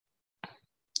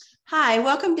Hi,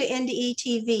 welcome to NDE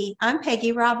TV. I'm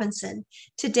Peggy Robinson.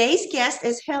 Today's guest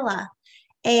is Hila,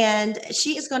 and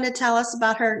she is going to tell us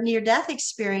about her near-death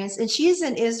experience, and she is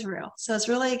in Israel. So it's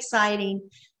really exciting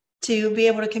to be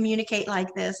able to communicate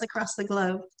like this across the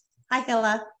globe. Hi,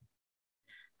 Hila.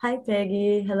 Hi,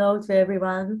 Peggy. Hello to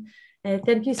everyone.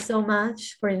 Thank you so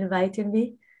much for inviting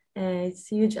me.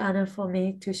 It's a huge honor for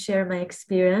me to share my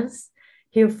experience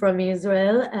here from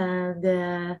Israel.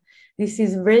 And this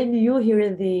is very new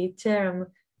here, the term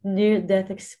near-death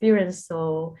experience.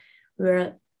 So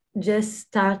we're just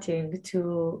starting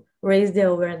to raise the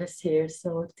awareness here.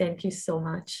 So thank you so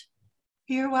much.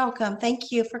 You're welcome.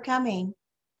 Thank you for coming.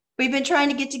 We've been trying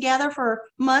to get together for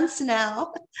months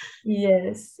now.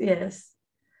 Yes, yes.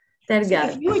 Thank So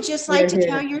if God you would just we like are to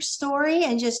tell here. your story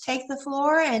and just take the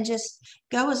floor and just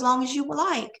go as long as you would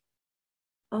like.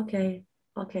 Okay,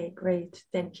 okay, great.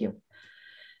 Thank you.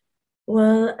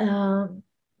 Well,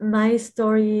 my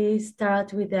story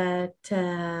starts with that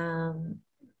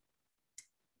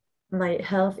my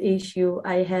health issue.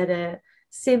 I had a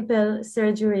simple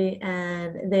surgery,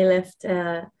 and they left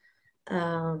a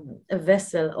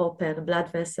vessel open, a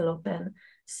blood vessel open.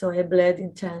 So I bled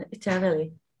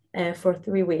internally for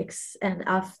 3 weeks, and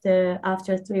after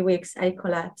 3 weeks, I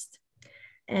collapsed,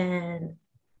 and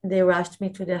they rushed me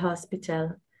to the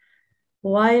hospital.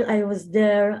 While I was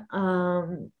there,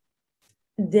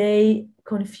 they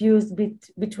confused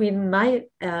between my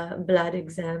blood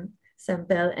exam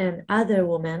sample and other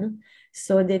women,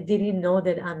 so they didn't know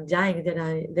that I'm dying,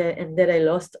 and that I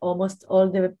lost almost all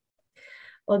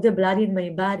the blood in my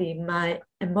body. My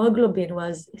hemoglobin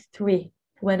was 3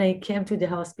 when I came to the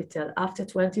hospital after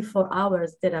 24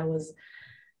 hours that I was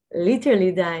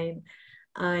literally dying.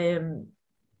 I am.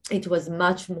 It was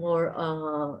much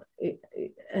more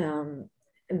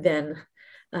than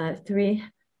 3,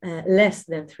 less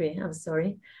than 3. I'm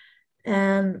sorry.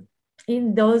 And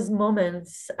in those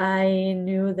moments, I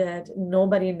knew that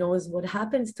nobody knows what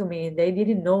happens to me. They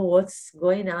didn't know what's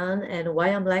going on and why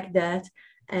I'm like that.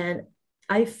 And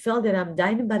I felt that I'm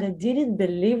dying, but I didn't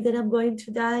believe that I'm going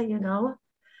to die.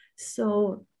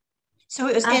 So, So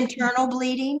it was after, internal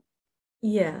bleeding.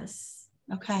 yes,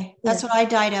 Okay. That's yes. what I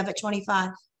died of at 25.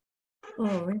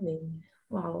 Oh, really?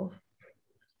 Wow.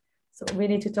 So we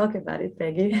need to talk about it,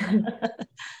 Peggy.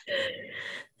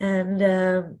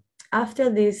 And after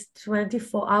these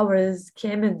 24 hours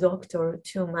came a doctor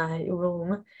to my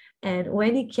room. And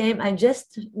when he came, I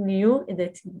just knew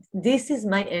that this is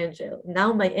my angel.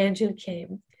 Now my angel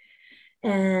came.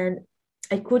 And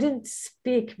I couldn't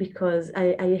speak because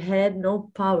I had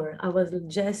no power. I was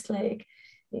just like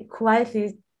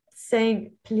quietly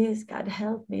saying, please, God,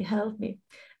 help me, help me.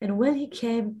 And when he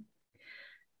came,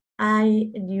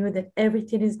 I knew that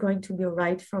everything is going to be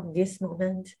right from this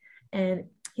moment. And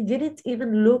he didn't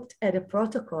even look at the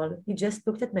protocol. He just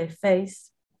looked at my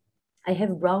face. I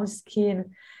have brown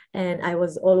skin and I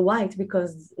was all white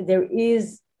because there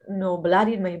is no blood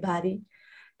in my body.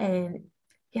 And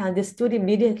he understood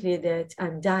immediately that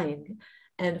I'm dying.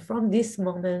 And from this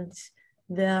moment,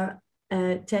 they're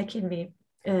taking me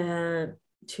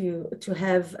to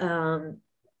have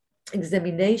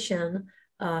examination,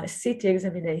 CT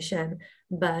examination,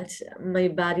 but my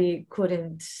body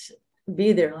couldn't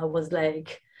be there. I was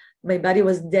like, my body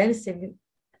was dancing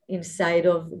inside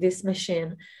of this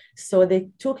machine. So they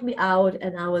took me out,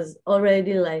 and I was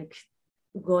already like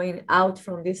going out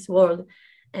from this world.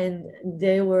 And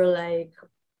they were like,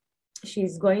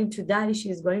 she's going to die,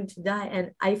 she's going to die.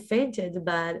 And I fainted,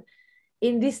 but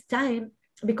in this time,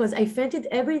 because I fainted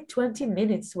every 20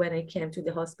 minutes when I came to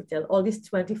the hospital, all these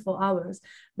 24 hours.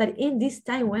 But in this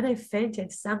time, when I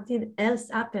fainted, something else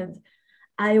happened.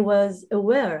 I was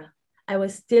aware. I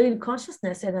was still in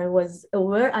consciousness, and I was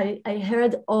aware. I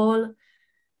heard all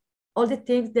the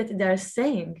things that they're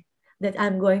saying, that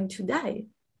I'm going to die.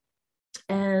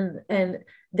 And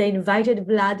they invited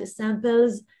blood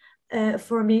samples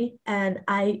for me, and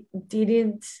I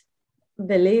didn't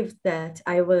believe that.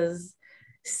 I was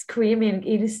screaming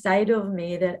inside of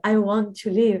me that I want to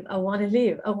live, I want to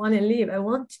live, I want to live, I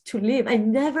want to live. I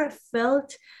never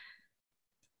felt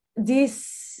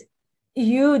this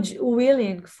huge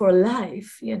willing for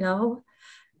life.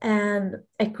 And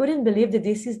I couldn't believe that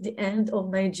this is the end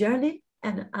of my journey.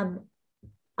 And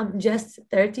I'm just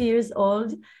 30 years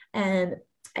old, and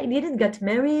I didn't get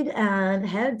married and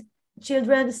had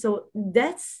children. So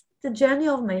that's the journey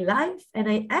of my life. And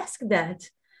I asked that.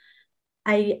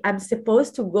 I'm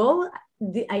supposed to go.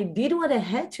 I did what I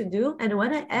had to do. And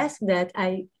when I asked that,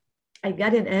 I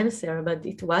got an answer, but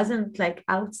it wasn't like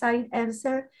outside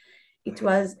answer. It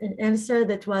was an answer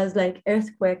that was like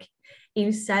earthquake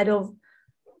inside of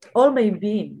all my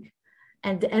being.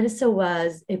 And the answer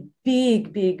was a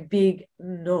big, big, big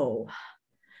no.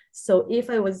 So if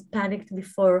I was panicked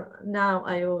before, now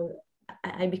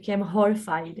I became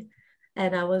horrified.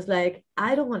 And I was like,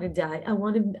 I don't want to die. I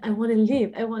want to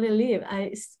live. I want to live.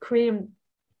 I screamed,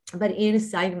 but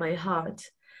inside my heart.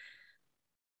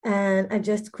 And I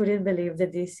just couldn't believe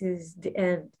that this is the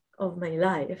end of my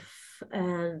life.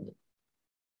 And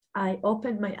I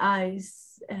opened my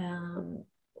eyes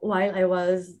while I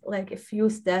was like a few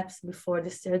steps before the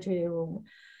surgery room.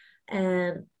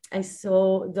 And I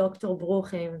saw Dr.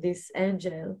 Bruchim, this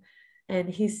angel, and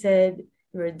he said,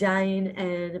 "You're dying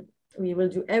and we will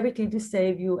do everything to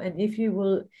save you. And if you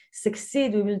will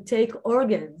succeed, we will take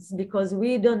organs because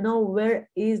we don't know where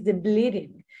is the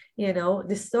bleeding,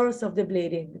 the source of the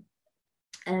bleeding."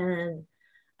 And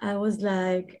I was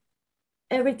like,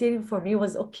 everything for me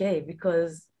was okay,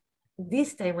 because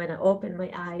this time when I opened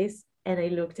my eyes and I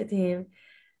looked at him,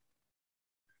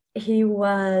 he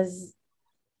was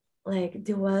like,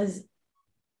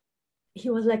 he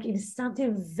was like in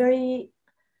something very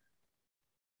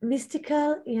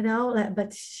mystical,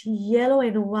 but yellow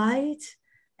and white.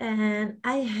 And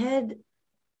I had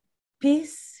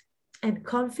peace and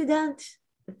confidence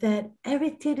that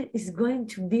everything is going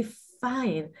to be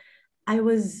fine. I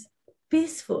was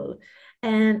peaceful,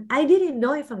 and I didn't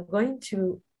know if I'm going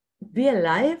to be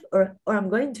alive or I'm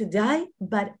going to die,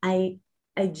 but I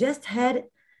just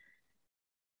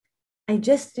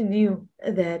knew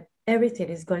that everything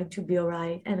is going to be all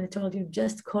right. And I told him,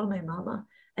 just call my mama.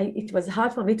 It was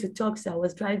hard for me to talk, so I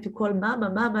was trying to call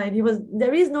mama, and he was,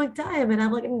 there is no time. And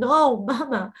I'm like, no,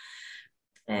 mama.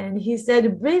 And he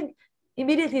said, bring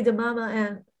immediately the mama.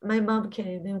 And my mom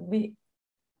came, and we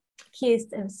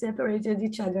kissed and separated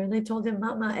each other. And I told him,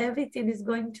 mama, everything is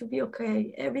going to be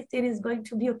okay. Everything is going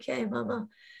to be okay, mama.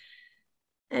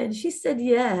 And she said,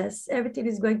 yes, everything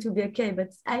is going to be okay.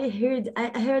 But I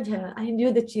heard her. I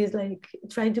knew that she's like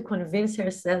trying to convince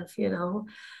herself, Yeah.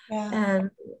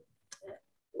 And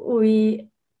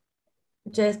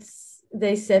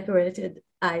they separated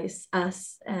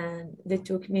us, and they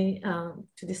took me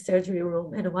to the surgery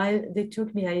room. And while they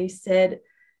took me, I said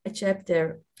a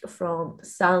chapter from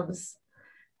Psalms.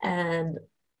 And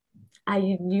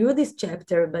I knew this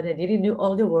chapter, but I didn't know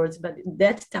all the words. But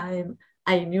that time,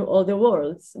 I knew all the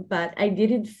words, but I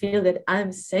didn't feel that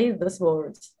I'm saying those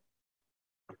words.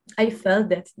 I felt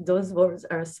that those words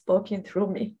are spoken through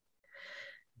me.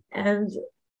 And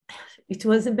it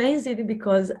was amazing,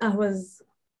 because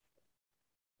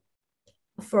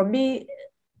for me,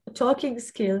 talking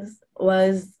skills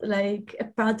was like a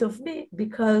part of me,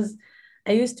 because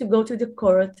I used to go to the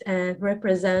court and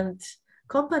represent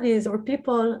companies or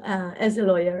people as a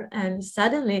lawyer. And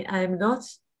suddenly I'm not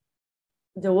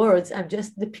the words, I'm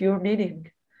just the pure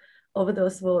meaning of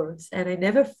those words. And I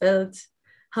never felt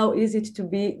how is it to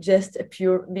be just a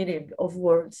pure meaning of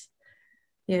words.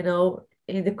 In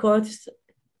the courts,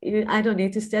 I don't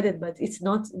need to say it, but it's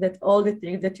not that all the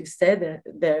things that you said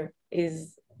there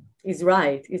is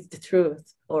right, is the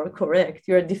truth or correct.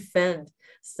 You're defend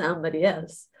somebody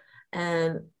else.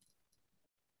 And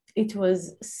it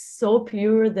was so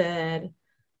pure that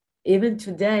even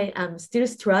today, I'm still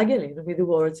struggling with the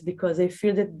words, because I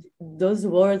feel that those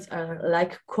words are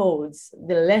like codes.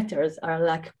 The letters are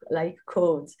like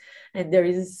codes, and there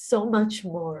is so much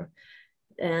more.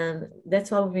 And that's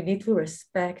why we need to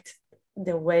respect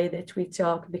the way that we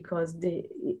talk, because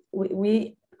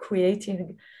we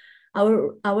creating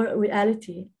our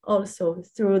reality also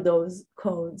through those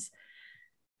codes.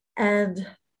 And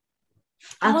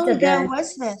how long ago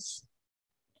was this?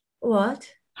 What?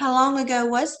 How long ago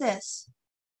was this?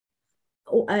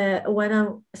 When I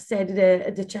said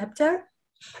the chapter?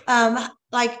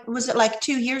 Was it like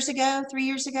 2 years ago, 3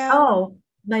 years ago? Oh,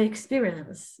 my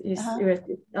experience is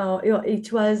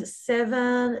it was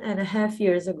 7.5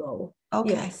 years ago.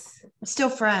 Okay. Yes. It's still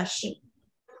fresh.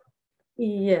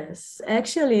 Yes.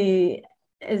 Actually,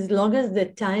 as long as the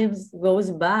times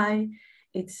goes by,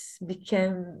 it's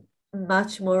become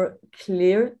much more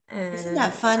clear. And isn't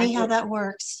that funny how that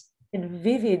works? And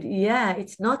vivid. Yeah,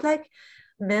 it's not like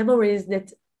memories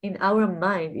that in our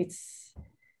mind, it's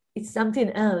something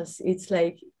else. It's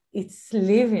like it's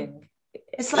living.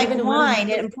 It's like wine,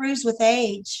 it improves with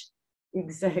age.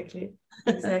 Exactly.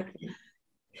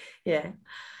 Yeah.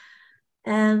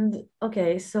 And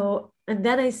okay, so and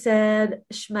then I said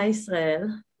Shema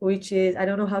Israel, which is, I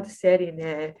don't know how to say it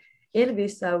in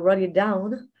English, so I wrote it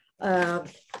down.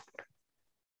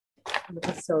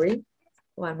 Sorry,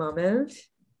 one moment.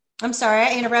 I'm sorry,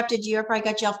 I interrupted you. I probably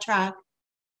got you off track.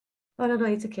 Oh, no,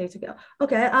 it's okay.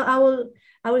 Okay, I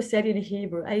will say it in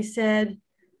Hebrew. I said,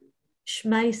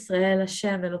 Shema Yisrael,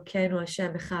 Hashem Elokeinu,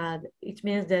 Hashem Echad. It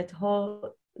means that,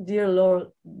 oh, dear Lord,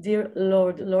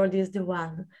 Lord is the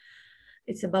one.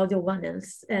 It's about the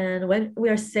oneness. And when we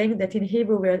are saying that in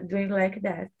Hebrew, we are doing like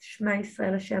that. Shema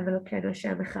Yisrael, Hashem Elokeinu,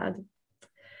 Hashem Echad.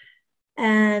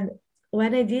 And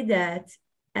when I did that,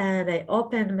 and I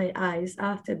opened my eyes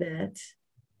after that,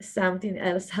 something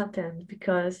else happened,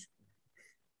 because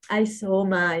I saw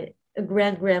my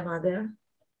grandmother.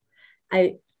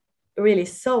 I really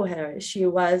saw her. She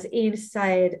was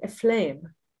inside a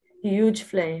flame, huge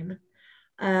flame,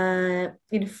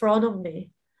 in front of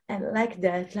me, and like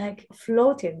that, like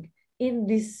floating in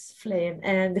this flame.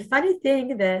 And the funny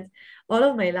thing that all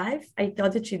of my life, I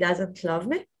thought that she doesn't love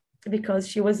me because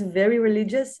she was very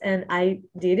religious and I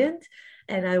didn't.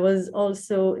 And I was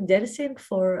also dancing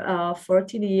for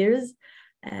 14 years.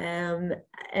 And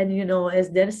you know, as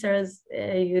dancers,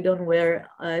 you don't wear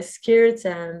skirts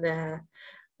and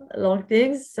long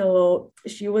things. So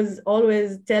she was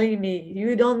always telling me,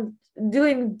 you don't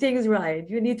doing things right.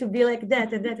 You need to be like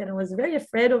that and that. And I was very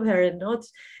afraid of her and not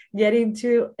getting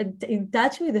in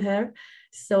touch with her.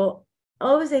 So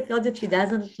always I thought that she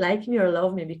doesn't like me or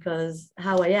love me because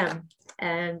how I am.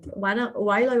 And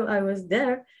while I was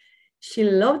there, she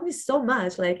loved me so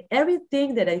much. Like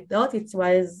everything that I thought it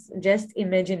was just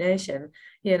imagination,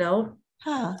 you know.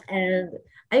 Huh. And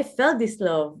I felt this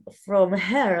love from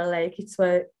her, like it's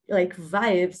like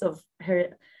vibes of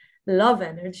her love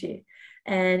energy.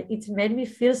 And it made me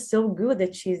feel so good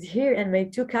that she's here. And my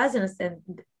two cousins, and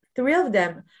three of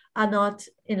them are not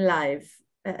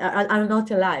are not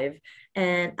alive.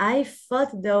 And I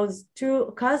felt those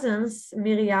two cousins,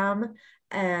 Miriam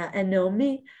and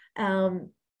Naomi,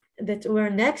 that were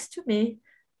next to me.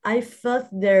 I felt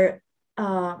their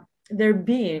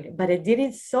being, but I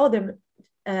didn't saw them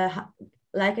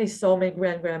like I saw my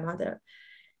grandmother.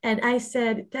 And I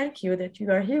said, thank you that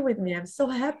you are here with me. I'm so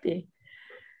happy.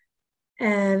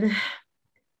 And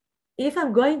if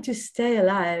I'm going to stay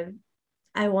alive,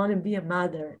 I want to be a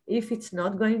mother. If it's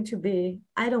not going to be,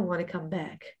 I don't want to come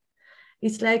back.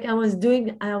 It's like I was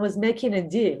making a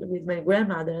deal with my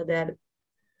grandmother that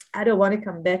I don't want to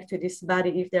come back to this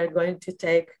body if they're going to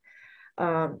take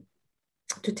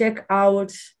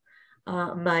out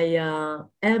my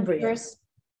embryo. Yours?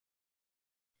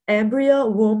 Embryo,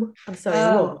 womb. I'm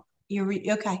sorry, womb.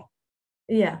 Okay.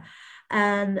 Yeah,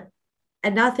 and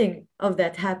nothing of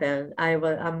that happened.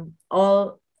 Nothing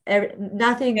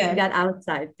Good. got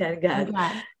outside. Thank God.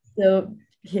 Okay. So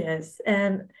yes,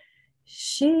 and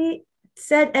she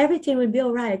said everything will be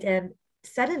all right. And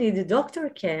suddenly the doctor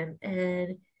came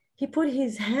and he put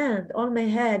his hand on my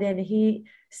head and he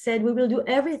said, we will do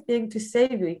everything to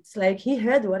save you. It's like he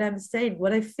heard what I'm saying,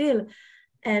 what I feel.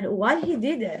 And while he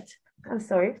did it, I'm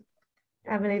sorry,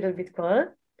 I'm a little bit cold.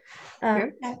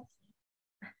 Okay.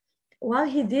 While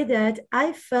he did that,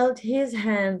 I felt his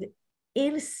hand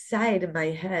inside my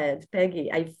head,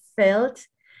 Peggy. I felt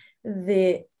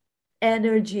the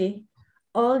energy,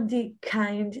 all the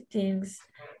kind things,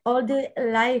 all the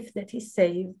life that he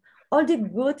saved, all the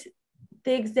good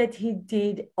things that he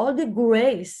did, all the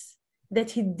grace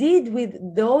that he did with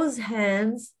those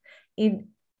hands.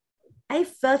 I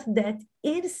felt that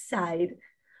inside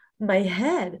my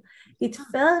head. It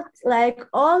felt like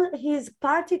all his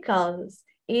particles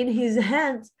in his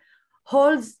hands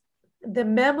holds the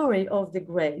memory of the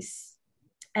grace.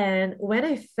 And when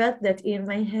I felt that in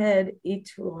my head, it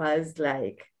was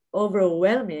like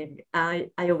overwhelming.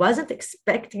 I wasn't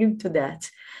expecting to that.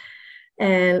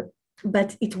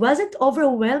 But it wasn't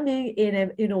overwhelming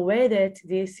in a way that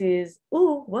this is,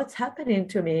 oh, what's happening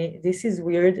to me? This is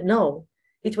weird. No,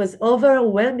 it was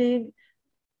overwhelming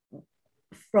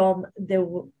from the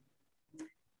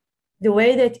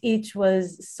way that it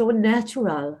was so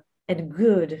natural and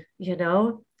good, you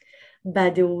know.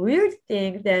 But the weird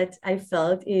thing that I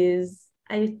felt is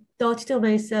I thought to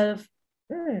myself,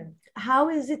 how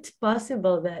is it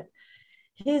possible that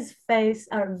his face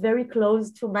are very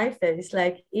close to my face?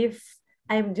 Like if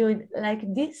I'm doing like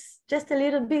this just a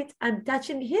little bit, I'm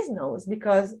touching his nose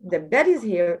because the bed is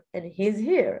here and he's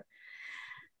here.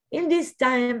 In this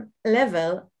time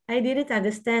level, I didn't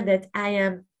understand that I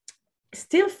am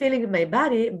still feeling my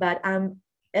body, but I'm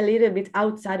a little bit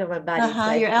outside of my body.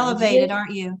 Like, you're elevated,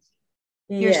 aren't you?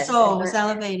 Your soul is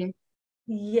elevated.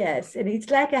 Yes. And it's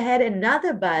like I had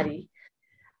another body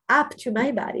up to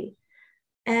my body.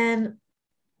 And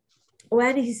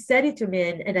when he said it to me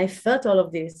and I felt all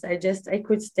of this, I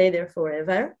could stay there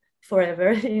forever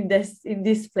in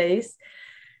this place.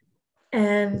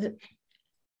 And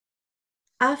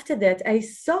after that, I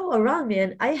saw around me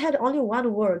and I had only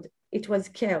one word. It was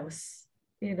chaos,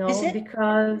 you know,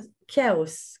 because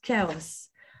chaos.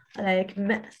 like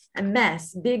a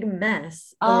mess, big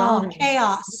mess Oh, around me.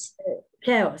 chaos.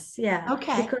 Chaos, yeah.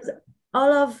 Okay. Because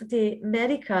all of the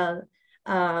medical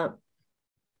uh,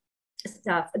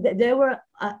 stuff, they were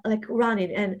like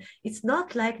running, and it's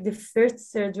not like the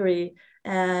first surgery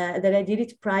that I did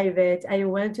it private. I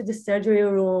went to the surgery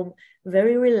room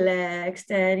very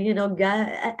relaxed, and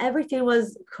everything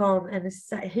was calm. And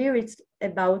here it's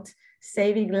about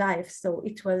saving life, so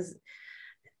it was.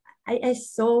 I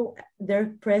saw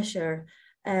their pressure,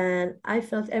 and I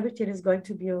felt everything is going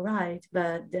to be all right,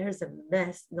 but there's a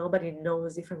mess. Nobody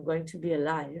knows if I'm going to be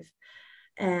alive.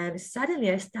 And suddenly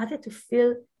I started to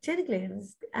feel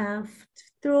tinglings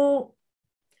through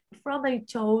from my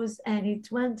toes, and it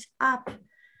went up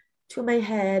to my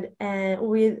head and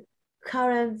with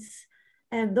currents,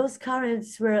 and those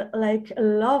currents were like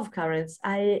love currents.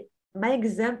 My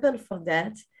example for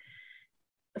that,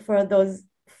 for those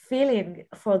feeling,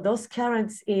 for those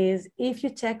currents, is if you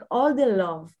take all the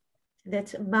love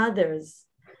that mothers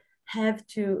have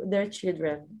to their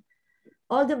children,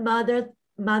 all the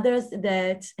mothers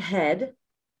that had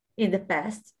in the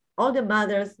past, all the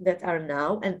mothers that are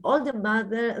now, and all the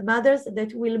mothers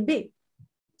that will be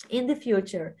in the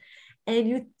future. And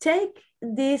you take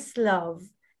this love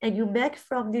and you make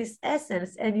from this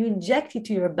essence and you inject it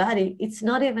to your body, it's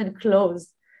not even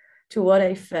close to what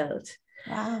I felt.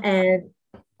 Wow. And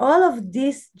all of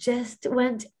this just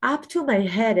went up to my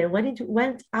head. And when it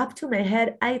went up to my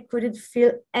head, I couldn't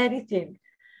feel anything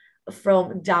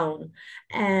from down.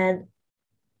 And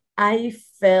I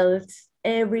felt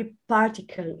every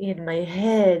particle in my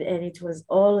head, and it was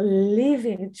all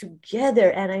living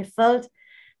together. And I felt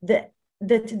that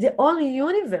the whole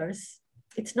universe,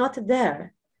 it's not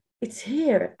there, it's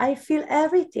here. I feel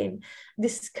everything, the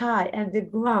sky and the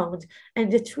ground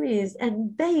and the trees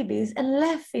and babies and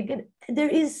laughing. And there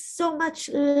is so much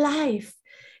life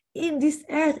in this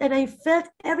earth. And I felt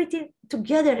everything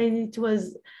together, and it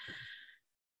was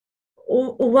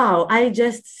wow. I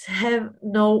just have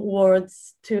no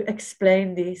words to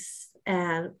explain this,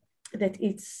 and that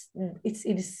it's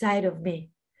inside of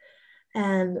me,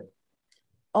 and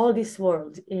all this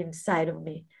world inside of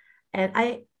me. And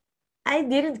I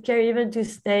didn't care even to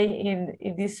stay in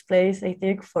this place, I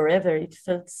think, forever. It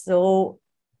felt so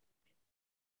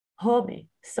homey,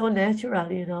 so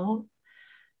natural.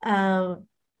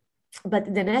 But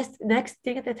the next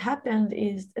thing that happened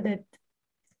is that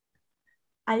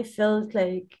I felt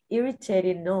like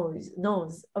irritated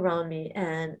nose around me,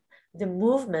 and the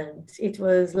movement, it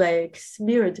was like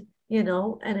smeared,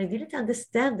 and I didn't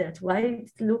understand that, why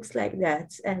it looks like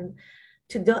that. And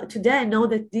today I know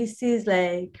that this is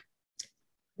like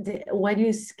when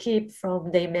you skip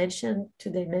from dimension to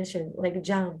dimension, like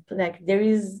jump, like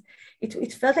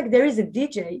it felt like there is a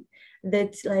DJ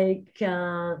that's like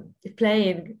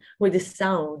playing with the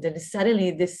sound, and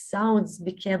suddenly the sounds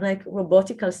became like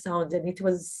robotical sounds, and it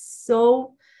was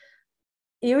so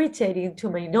irritating to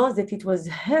my nose that it was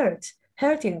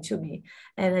hurting to me.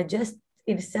 And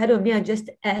inside of me, I just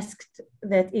asked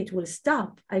that it will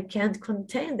stop. I can't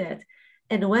contain that.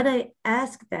 And when I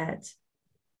asked that,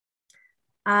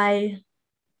 I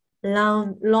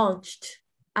launched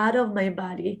out of my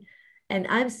body. And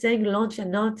I'm saying launch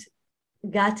and not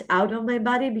got out of my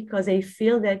body, because I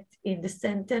feel that in the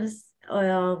sentence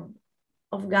of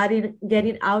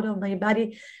getting out of my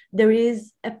body, there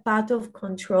is a part of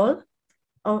control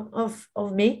of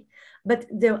me. But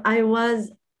I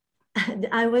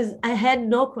had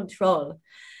no control.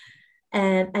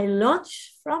 And I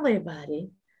launched from my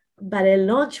body, but I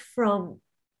launched from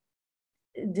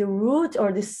the root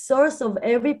or the source of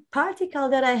every particle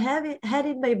that I had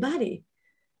in my body.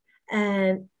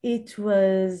 And it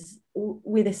was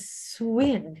with a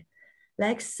swing,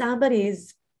 like somebody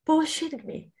is pushing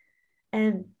me,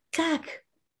 and tack,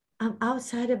 I'm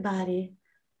outside the body.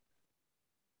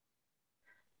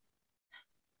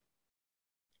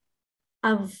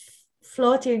 I'm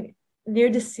floating near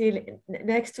the ceiling,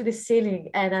 next to the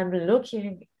ceiling, and I'm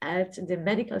looking at the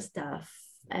medical staff.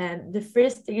 And the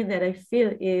first thing that I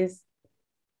feel is,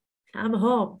 I'm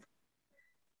home.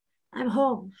 I'm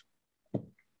home.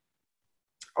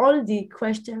 All the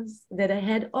questions that I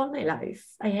had all my life,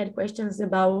 I had questions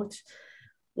about,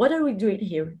 what are we doing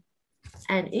here?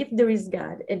 And if there is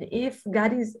God, and if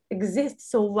God exists,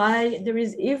 so why there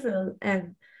is evil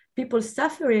and people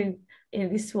suffering in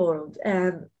this world?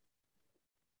 And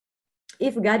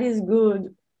if God is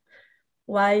good,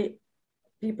 why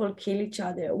people kill each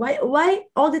other? Why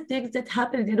all the things that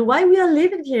happen, and why we are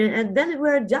living here and then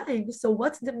we're dying? So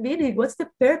what's the meaning? What's the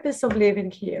purpose of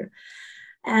living here?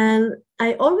 And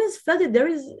I always felt that there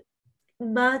is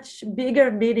much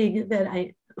bigger meaning than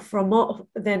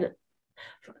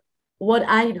what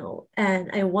I know. And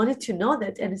I wanted to know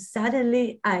that. And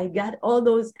suddenly I got all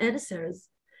those answers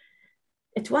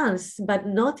at once, but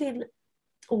not in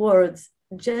words,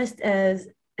 just as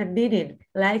a meaning,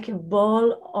 like a ball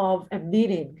of a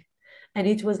meaning. And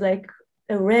it was like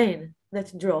a rain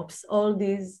that drops all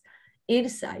these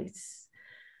insights.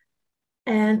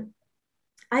 And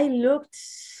I looked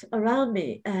around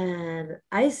me and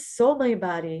I saw my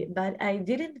body, but I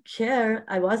didn't care.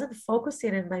 I wasn't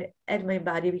focusing at my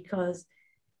body because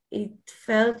it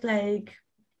felt like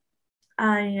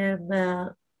I am.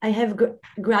 I have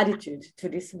gratitude to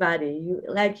this body.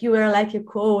 You were like a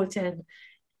quote, and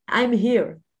I'm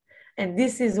here. And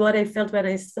this is what I felt when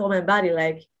I saw my body.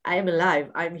 Like I'm alive.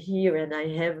 I'm here, and I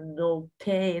have no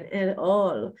pain at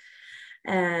all.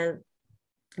 And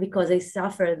because I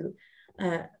suffered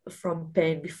from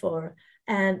pain before.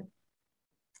 And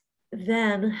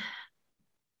then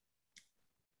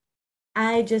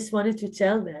I just wanted to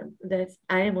tell them that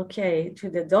I am okay, to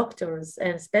the doctors,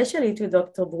 and especially to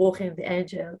Dr. Bruch, the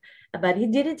angel. But he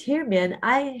didn't hear me, and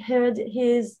I heard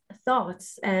his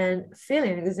thoughts and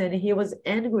feelings, and he was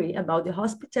angry about the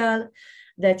hospital,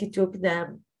 that it took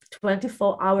them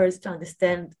 24 hours to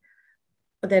understand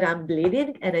that I'm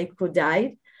bleeding and I could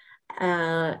die.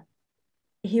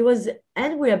 He was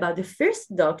angry about the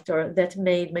first doctor that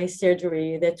made my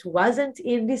surgery, that wasn't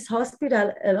in this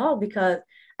hospital at all, because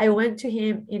I went to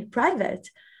him in private.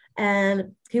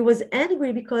 And he was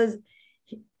angry because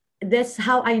that's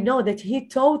how I know that he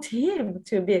taught him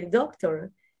to be a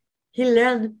doctor. He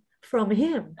learned from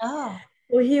him. Oh,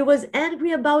 So he was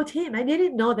angry about him. I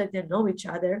didn't know that they know each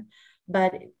other,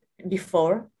 but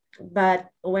before, but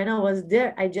when I was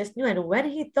there, I just knew. And when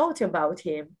he thought about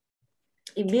him,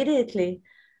 immediately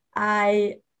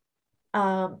I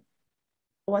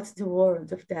what's the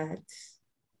word of that?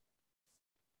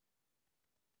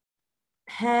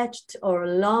 Hatched or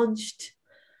launched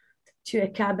to a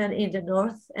cabin in the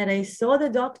north, and I saw the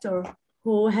doctor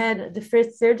who had the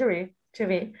first surgery to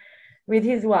me with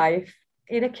his wife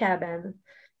in a cabin.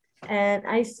 And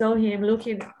I saw him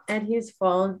looking at his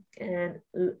phone and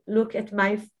look at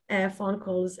my phone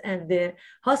calls and the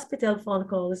hospital phone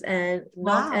calls and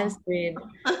not wow. answering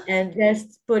and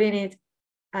just putting it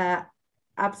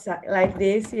upside like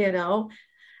this,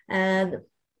 And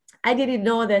I didn't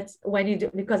know that when you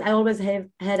do, because I always have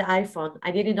had iPhone.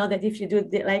 I didn't know that if you do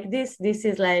like this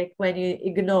is like when you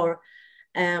ignore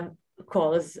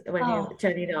calls when you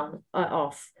turn it on or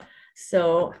off.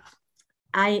 So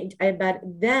but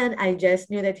then I just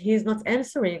knew that he's not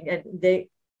answering, and they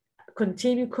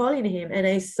continue calling him, and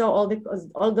I saw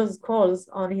all those calls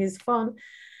on his phone,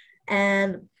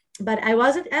 but I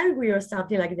wasn't angry or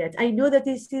something like that. I knew that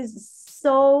this is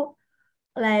so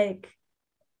like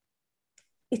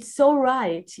it's so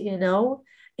right,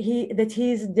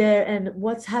 he's there, and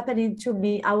what's happening to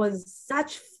me. I was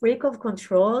such freak of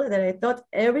control that I thought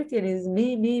everything is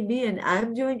me, and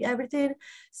I'm doing everything.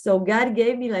 So God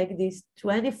gave me like these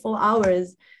 24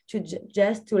 hours to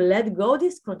just to let go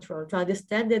this control, to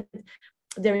understand that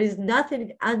there is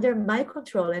nothing under my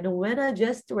control. And when I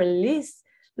just release,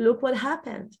 look what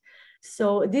happened.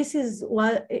 So this is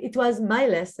what it was, my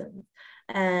lesson.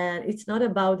 And it's not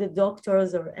about the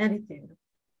doctors or anything.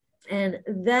 And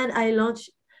then I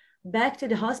launched back to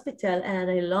the hospital,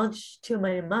 and I launched to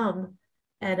my mom,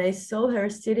 and I saw her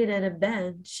sitting on a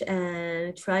bench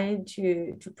and trying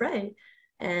to pray.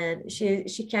 And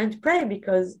she can't pray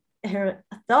because her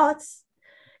thoughts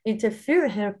interfere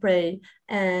her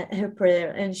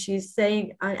prayer, and she's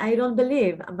saying, I don't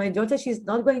believe my daughter, she's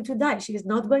not going to die, she's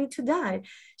not going to die.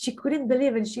 She couldn't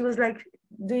believe, and she was like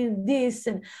doing this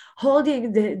and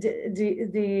holding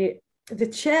the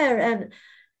chair, and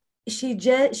she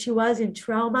was in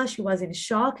trauma, she was in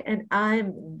shock. And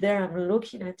I'm there, I'm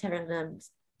looking at her, and I'm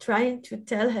trying to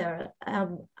tell her,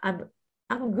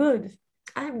 I'm good,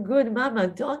 I'm good, mama,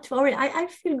 don't worry, I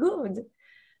feel good.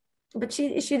 But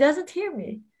she doesn't hear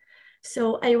me.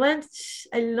 So I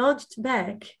launched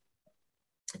back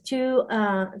to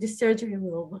the surgery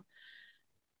room,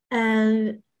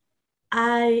 and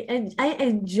I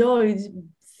enjoyed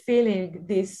feeling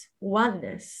this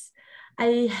oneness.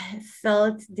 I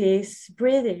felt this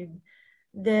breathing.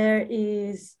 There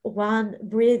is one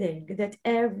breathing, that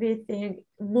everything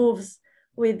moves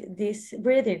with this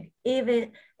breathing,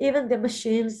 even the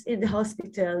machines in the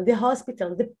hospital,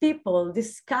 the people, the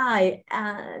sky,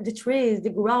 the trees, the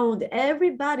ground,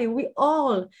 everybody, we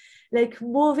all like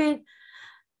moving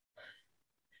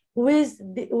with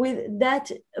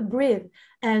that breath.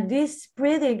 And this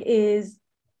breathing is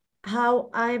how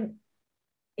I'm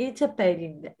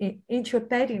interpreting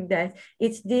that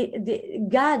it's the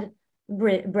God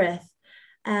breath.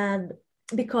 And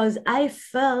because I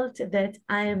felt that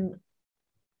I'm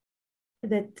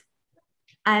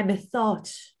a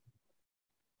thought.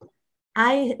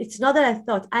 It's not that I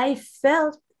thought, I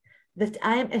felt that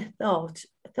I'm a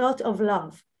thought of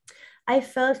love. I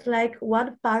felt like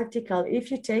one particle.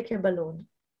 If you take a balloon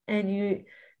and you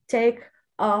take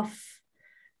off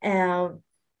air,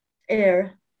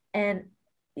 and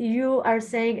you are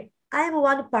saying, I'm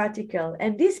one particle,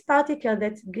 and this particle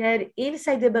that get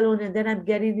inside the balloon, and then I'm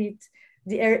getting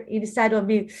the air inside of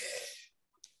me.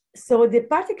 So the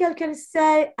particle can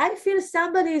say, I feel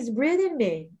somebody is breathing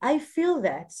me. I feel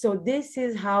that. So this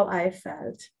is how I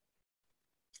felt.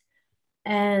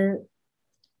 And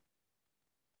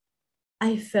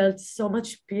I felt so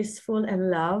much peaceful and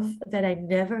love that I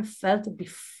never felt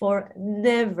before.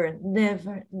 Never,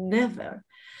 never, never.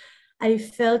 I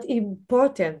felt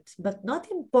important, but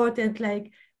not important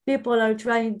like people are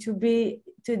trying to be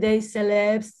today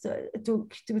celebs,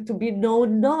 to be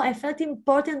known. No, I felt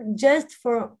important just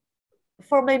for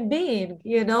my being,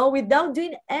 without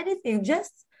doing anything,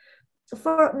 just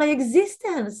for my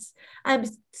existence. I'm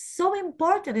so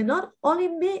important, and not only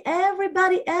me,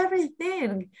 everybody,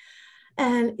 everything.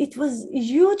 And it was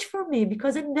huge for me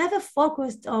because I never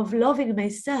focused of loving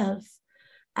myself.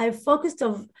 I focused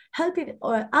of helping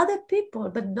other people,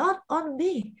 but not on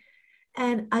me.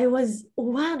 And I was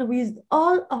one with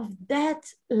all of that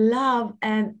love,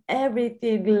 and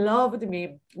everything loved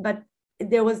me, but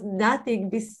there was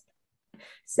nothing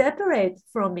separate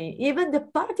from me. Even the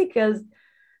particles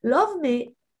loved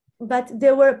me, but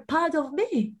they were part of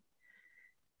me.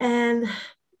 And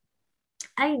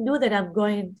I knew that I'm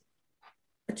going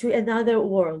to another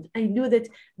world. I knew that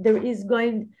there is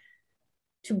going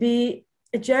to be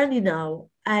a journey now.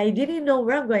 I didn't know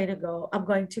where I'm going to go. I'm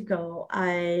going to go.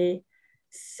 I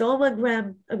saw my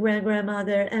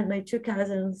grandmother and my two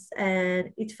cousins,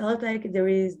 and it felt like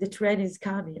the train is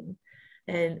coming,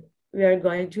 and we are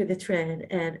going to the train,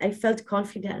 and I felt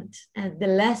confident. And the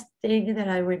last thing that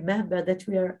I remember, that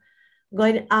we are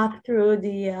going up through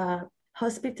the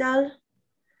hospital,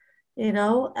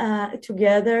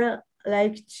 together,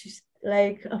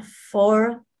 like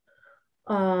four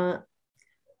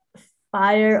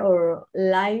fire or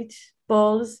light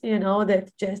poles,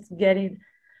 that just getting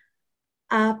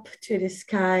up to the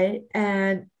sky.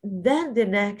 And then the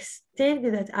next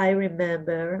thing that I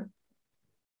remember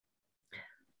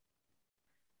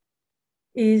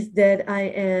is that I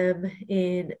am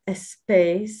in a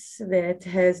space that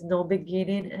has no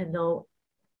beginning and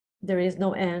there is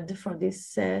no end for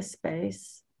this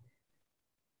space.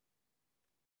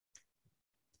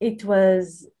 It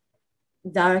was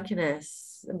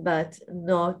darkness, but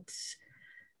not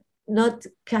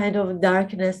kind of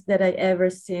darkness that I ever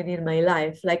seen in my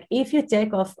life. Like if you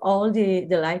take off all the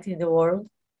light in the world,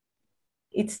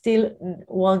 it still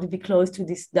won't be close to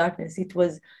this darkness. It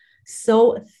was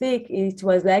so thick. It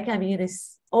was like I'm in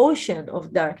this ocean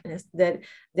of darkness, that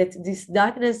this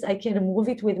darkness, I can move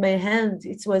it with my hand.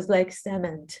 It was like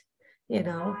cement,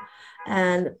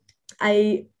 and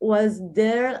I was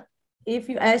there. If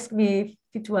you ask me if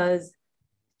it was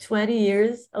 20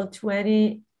 years or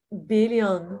 20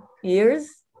 billion years,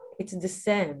 it's the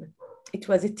same. It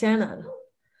was eternal.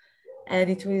 And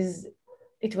it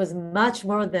was much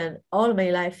more than all my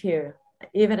life here,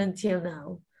 even until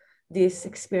now, this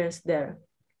experience there.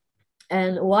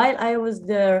 And while I was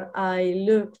there, I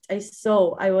knew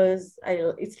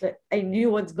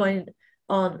what's going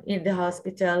on in the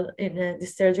hospital, in the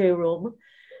surgery room.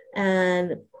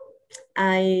 And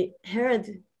I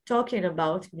heard talking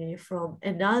about me from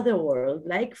another world,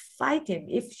 like fighting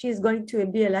if she's going to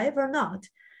be alive or not.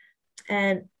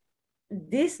 And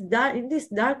in this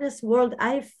darkness world,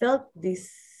 I felt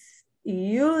this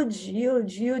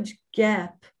huge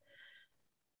gap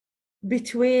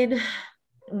between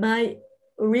my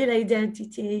real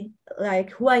identity,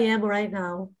 like who I am right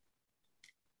now,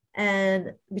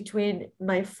 and between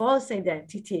my false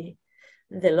identity,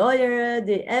 the lawyer,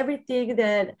 everything,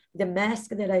 the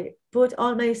mask that I put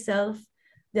on myself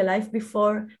the life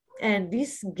before. And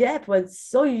this gap was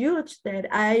so huge that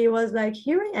I was like,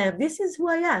 here I am, this is who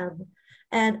I am.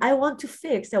 And I want to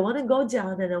fix, I want to go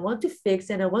down, and I want to fix,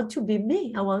 and I want to be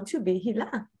me. I want to be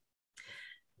Hila.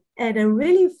 And I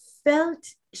really felt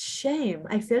shame.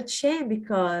 I felt shame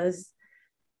because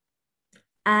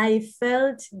I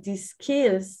felt the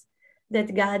skills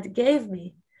that God gave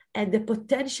me and the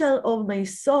potential of my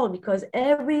soul, because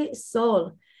every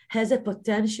soul has a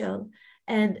potential.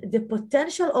 And the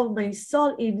potential of my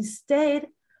soul, instead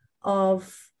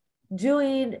of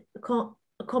doing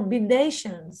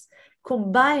combinations,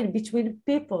 combine between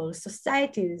people,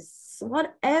 societies,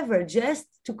 whatever, just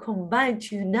to combine,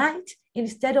 to unite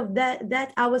Instead of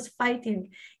that I was fighting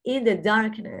in the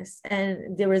darkness,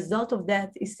 and the result of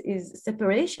that is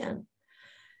separation.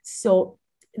 So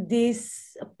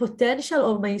this potential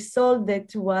of my soul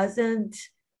that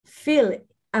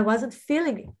I wasn't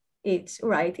feeling it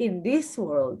right in this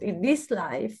world, in this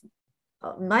life,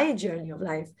 my journey of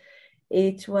life.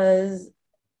 It wasn't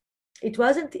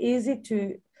easy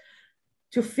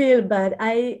to feel, but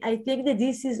I think that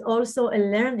this is also a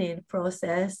learning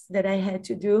process that I had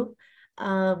to do,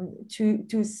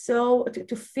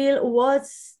 to feel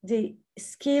what's the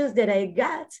skills that I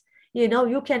got. You know,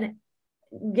 you can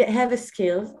have a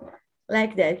skill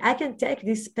like that. I can take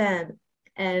this pen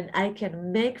and I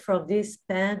can make from this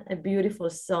pen a beautiful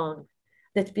song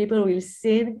that people will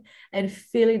sing and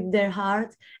feel in their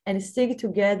heart and sing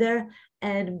together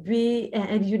and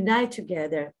unite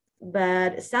together.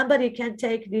 But somebody can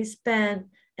take this pen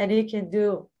and he can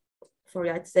do, for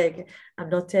God's sake, I'm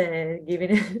not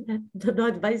giving no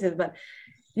advices, but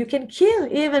you can kill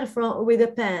even with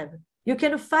a pen. You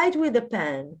can fight with a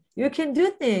pen. You can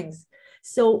do things.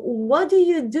 So what do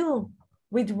you do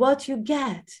with what you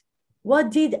get?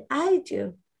 What did I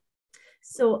do?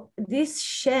 So this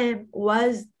shame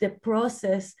was the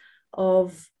process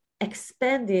of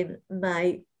expanding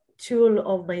my tool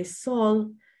of my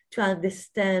soul to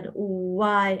understand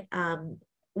what I'm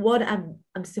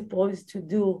supposed to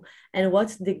do and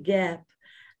what's the gap.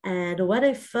 And when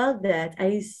I felt that,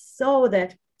 I saw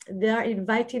that they are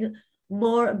inviting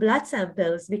more blood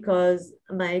samples because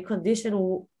my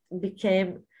condition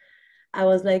became, I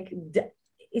was like,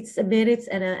 it's a minute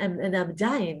and I'm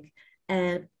dying.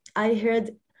 And I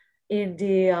heard in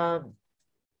the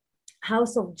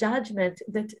house of judgment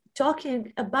that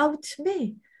talking about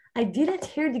me. I didn't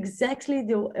hear exactly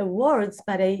the words,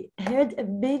 but I heard a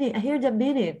meaning. I heard a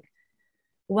meaning.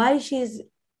 Why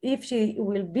if she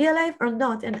will be alive or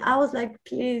not. And I was like,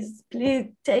 please, please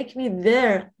take me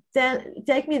there.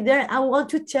 Take me there. I want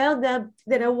to tell them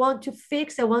that I want to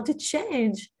fix. I want to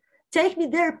change. Take me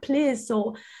there, please.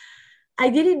 So I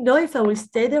didn't know if I will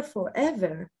stay there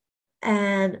forever.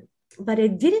 But I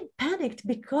didn't panic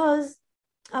because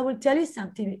I will tell you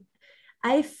something.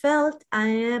 I felt I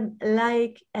am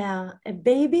like a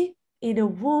baby in a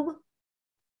womb,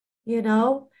 you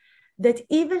know, that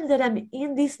even that I'm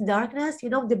in this darkness, you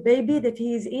know, the baby that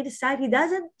he is inside, he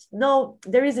doesn't know.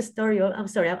 There is a story. I'm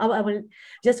sorry, I will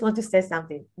just want to say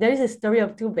something. There is a story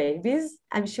of two babies.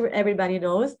 I'm sure everybody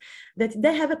knows that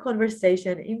they have a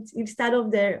conversation inside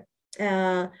of their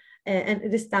and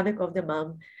the stomach of the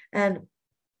mom, and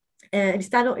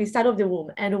instead of the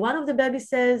womb. And one of the babies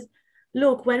says,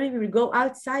 look, when we will go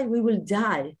outside, we will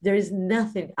die. There is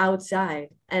nothing outside.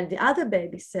 And the other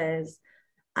baby says,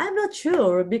 I'm not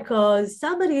sure because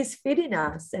somebody is feeding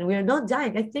us and we're not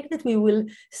dying. I think that we will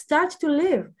start to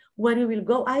live when we will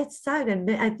go outside, and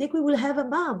I think we will have a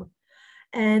mom.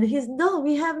 And he's, no,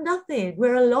 we have nothing.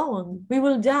 We're alone. We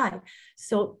will die.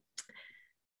 So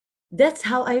that's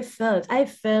how I felt. I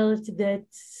felt that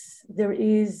there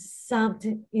is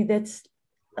something that's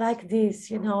like this,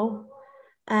 you know,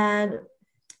 and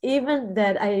even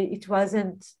that it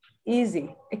wasn't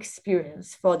easy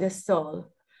experience for the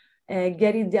soul,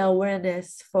 getting the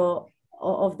awareness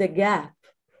of the gap,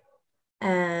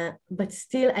 but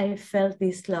still I felt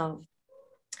this love.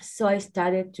 So I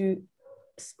started to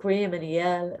scream and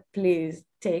yell, please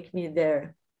take me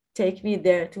there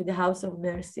to the house of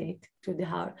mercy, to the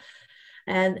heart.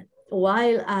 And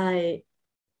while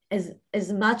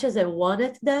as much as I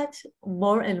wanted that,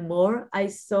 more and more, I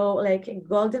saw like a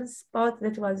golden spot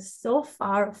that was so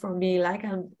far from me, like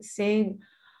I'm seeing,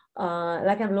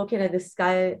 like I'm looking at the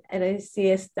sky and I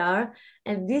see a star.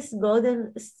 And this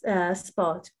golden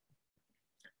spot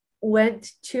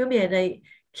went to me, and I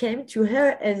came to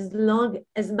her as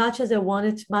much as I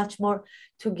wanted much more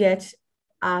to get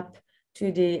up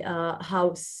to the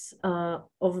house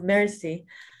of mercy.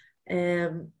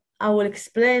 I will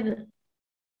explain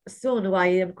soon why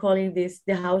I'm calling this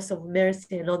the house of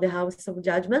mercy and not the house of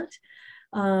judgment.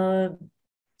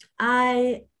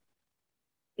 I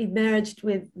emerged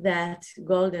with that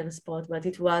golden spot, but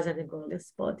it wasn't a golden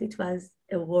spot. It was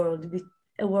a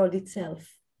world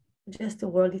itself, just a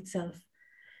world itself.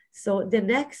 So the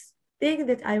next thing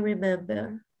that I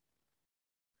remember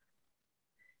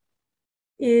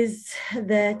is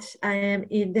that I am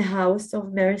in the house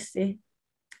of mercy,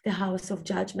 the house of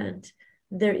judgment.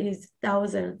 There is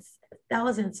thousands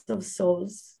of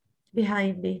souls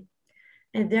behind me,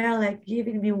 and they're like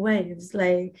giving me waves,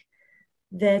 like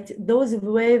that. Those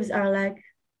waves are like,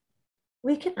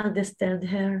 we can understand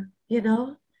her, you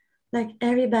know, like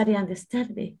everybody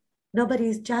understand me. Nobody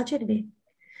is judging me.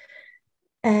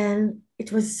 And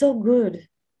it was so good.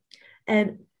 And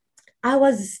I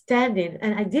was standing,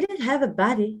 and I didn't have a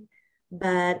body,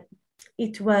 but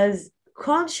it was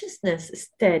consciousness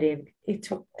standing.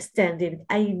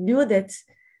 I knew it's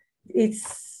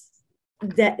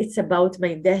it's about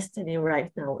my destiny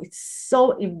right now. It's so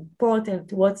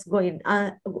important what's going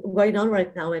on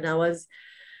right now. And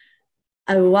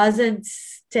I wasn't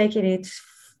taking it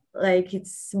like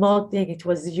it's small thing. It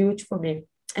was huge for me.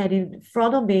 And in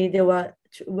front of me there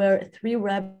were three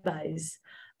rabbis,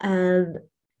 and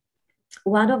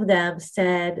one of them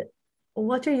said,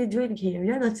 "What are you doing here?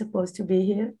 You're not supposed to be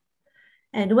here."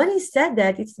 And when he said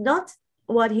that, it's not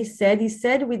what he said. He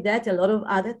said with that a lot of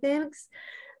other things.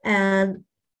 And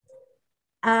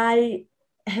I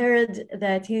heard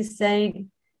that he's saying,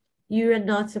 "You are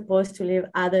not supposed to live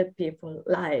other people's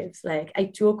lives." Like, I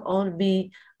took on me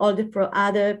all the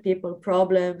other people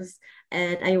problems,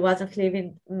 and I wasn't living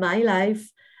my life.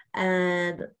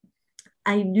 And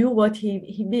I knew what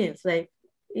he means. Like,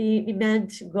 he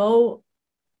meant go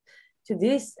to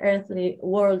this earthly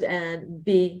world and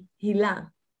be Hila,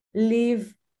 live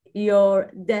your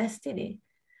destiny.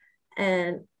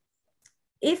 And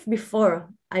if before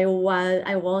I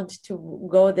want to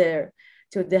go there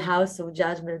to the house of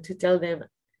judgment to tell them,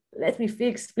 "Let me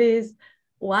fix, please,"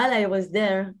 while I was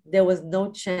there was no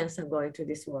chance of going to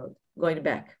this world, going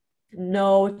back.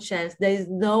 No chance. There is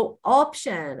no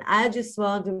option. I just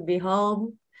want to be home.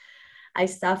 I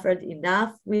suffered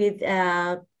enough with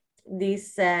this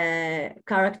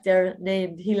character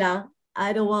named Hila. I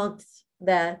don't want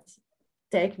that.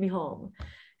 Take me home.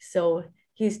 So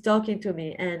he's talking to me,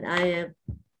 and I am,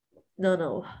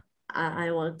 no,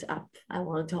 I want up. I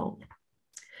want home.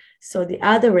 So the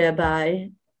other rabbi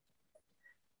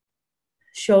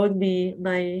showed me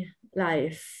my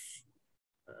life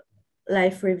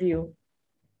review.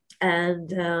 And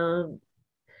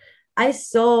I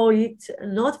saw it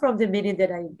not from the minute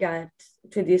that I got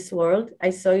to this world.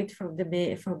 I saw it from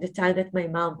the time that my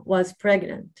mom was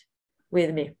pregnant with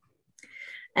me.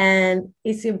 And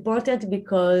it's important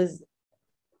because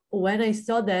when I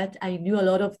saw that, I knew a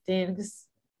lot of things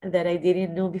that I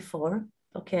didn't know before,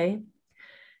 okay?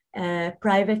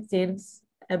 Private things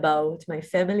about my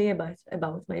family,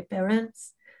 about my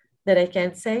parents that I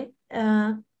can't say.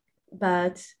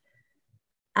 But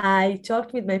I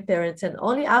talked with my parents, and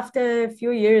only after a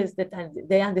few years that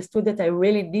they understood that I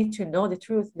really need to know the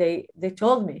truth, they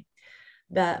told me.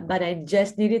 But I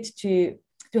just needed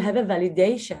to have a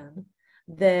validation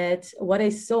that what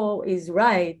I saw is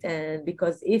right. And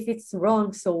because if it's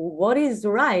wrong, so what is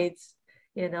right,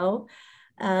 you know?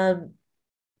 And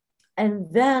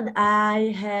then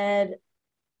I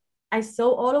saw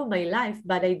all of my life,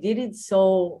 but I didn't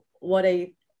saw what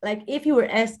like if you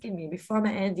were asking me before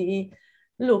my NDE,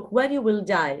 "Look, when you will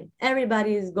die,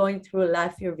 everybody is going through a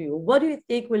life review. What do you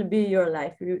think will be your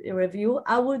life review?"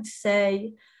 I would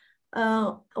say,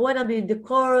 when I'm in the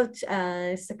court,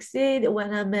 succeed. When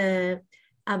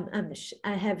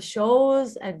I have shows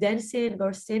and dancing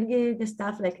or singing and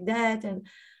stuff like that, and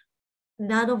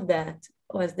none of that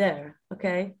was there,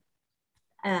 okay?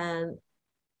 And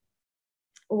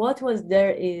what was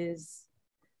there is,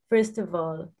 first of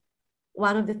all,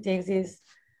 one of the things is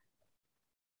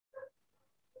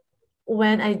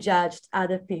when I judged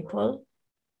other people,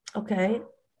 okay?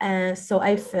 And so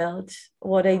I felt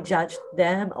what I judged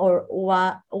them, or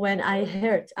when I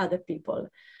hurt other people.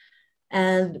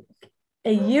 And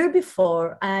a year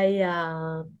before,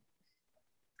 I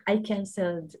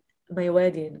canceled my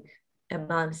wedding a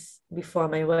month before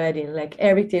my wedding. Like,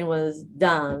 everything was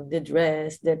done, the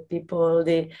dress, the people,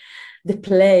 the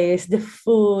place, the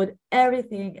food,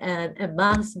 everything. And a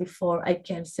month before, I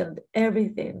canceled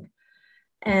everything.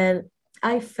 And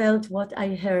I felt what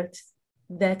I heard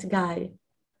that guy.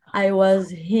 I was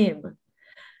him.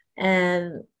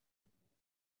 And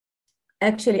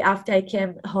actually, after I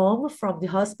came home from the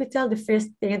hospital, the first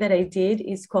thing that I did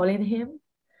is calling him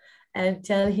and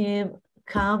tell him,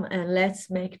 "Come and let's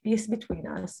make peace between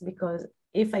us." Because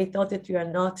if I thought that you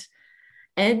are not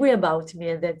angry about me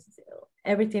and that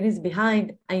everything is behind,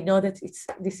 I know that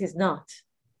this is not.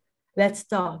 Let's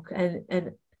talk.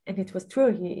 And it was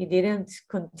true. He didn't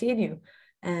continue.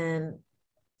 And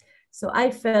so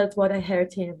I felt what I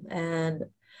heard him. And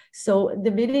so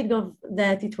the meaning of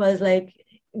that, it was like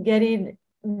getting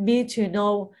me to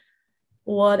know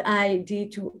what I did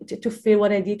to feel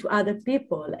what I did to other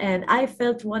people. And I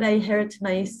felt what I hurt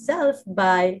myself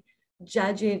by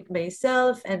judging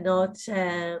myself and not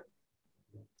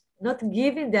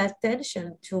giving the attention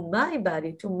to my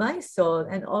body, to my soul,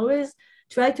 and always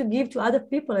try to give to other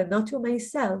people and not to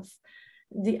myself.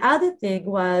 The other thing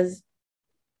was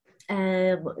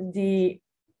the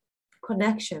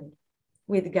connection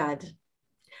with God.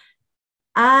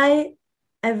 I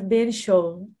have been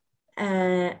shown.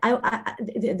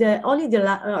 The only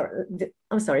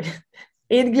I'm sorry,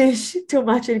 English, too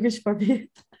much English for me.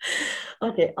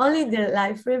 Okay, only the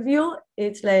life review.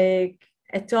 It's like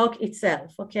a talk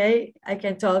itself. Okay, I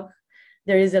can talk.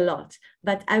 There is a lot,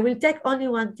 but I will take only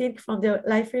one thing from the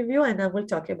life review and I will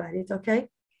talk about it. Okay.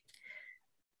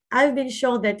 I've been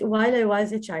shown that while I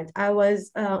was a child, I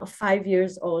was 5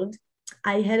 years old.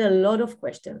 I had a lot of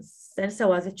questions since I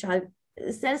was a child,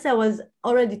 since I was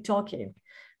already talking.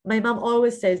 My mom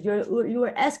always says, you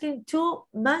were asking too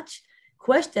much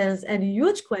questions and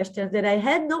huge questions that I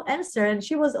had no answer. And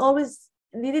she was always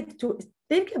needed to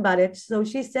think about it. So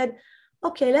she said,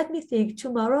 okay, let me think.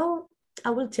 Tomorrow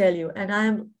I will tell you. And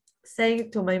I'm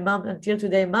saying to my mom until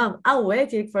today, Mom, I'm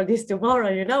waiting for this tomorrow.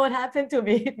 You know what happened to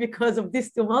me because of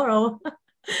this tomorrow?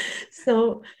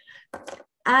 So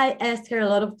I asked her a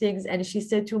lot of things and she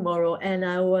said tomorrow, and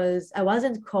I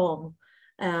wasn't calm.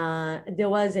 There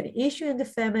was an issue in the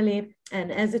family,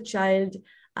 and as a child,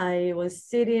 I was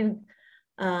sitting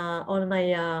on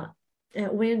my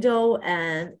window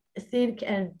and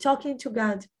talking to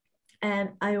God.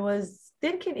 And I was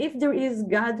thinking if there is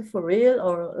God for real,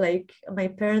 or like my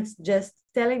parents just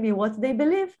telling me what they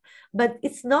believe, but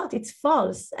it's not, it's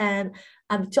false. And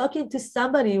I'm talking to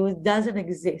somebody who doesn't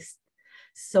exist.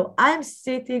 So I'm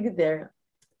sitting there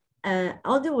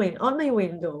on my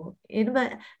window,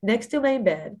 next to my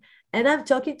bed, and I'm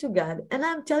talking to God, and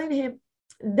I'm telling him,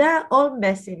 they're all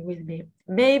messing with me.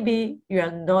 Maybe you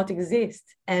are not exist.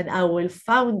 And I will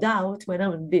find out when I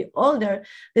will be older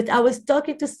that I was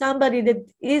talking to somebody that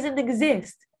isn't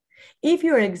exist. If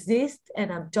you exist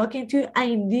and I'm talking to you,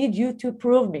 I need you to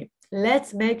prove me.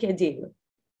 Let's make a deal.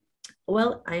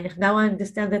 Well, now I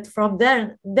understand that from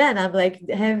then I'm like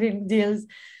having deals.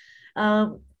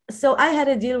 So I had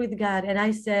a deal with God, and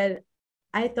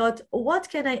I thought, what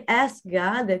can I ask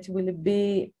God that will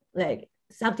be like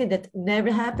something that never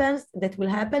happens, that will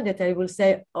happen, that I will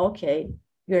say, okay,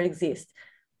 you exist.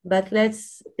 But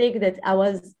let's think that I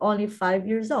was only 5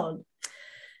 years old.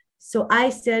 So I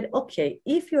said, okay,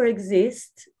 if you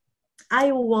exist,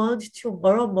 I want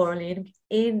tomorrow morning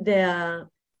in the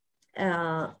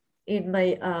in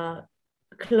my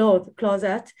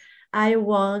closet, I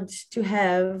want to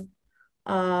have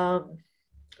oh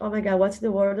my God, what's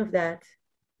the word of that?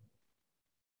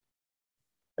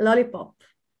 Lollipop,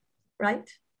 right?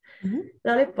 Mhm.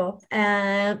 Lollipop,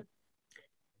 and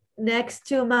next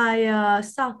to my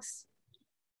socks.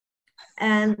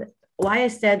 And why I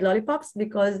said lollipops?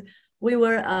 Because we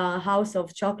were a house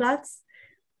of chocolates.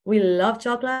 We love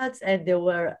chocolates, and there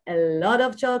were a lot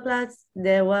of chocolates.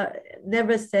 There were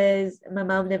my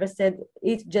mom never said,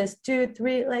 eat just two,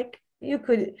 three, like you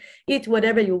could eat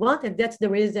whatever you want. And that's the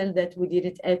reason that we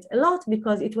didn't eat a lot,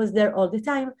 because it was there all the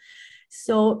time.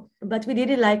 So, but we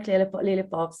didn't like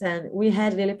lollipops, and we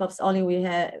had lollipops only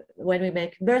when we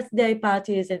make birthday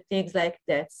parties and things like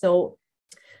that. So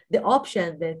the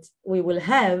option that we will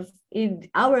have in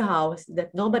our house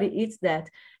that nobody eats that,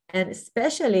 and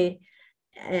especially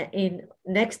in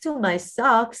next to my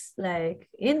socks, like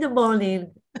in the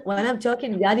morning when I'm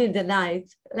talking God in the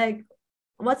night, like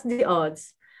what's the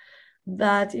odds?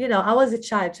 But I was a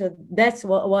child, so that's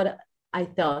what I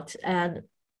thought. And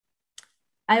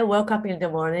I woke up in the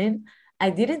morning. I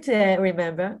didn't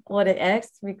remember what I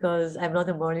asked because I'm not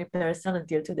a morning person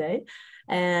until today.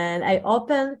 And I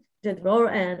opened the drawer,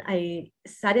 and I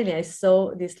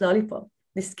saw this lollipop,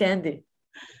 this candy.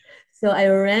 So I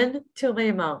ran to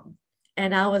my mom,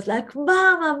 and I was like,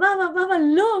 Mama, Mama, Mama,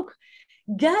 look,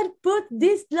 God put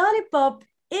this lollipop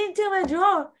into my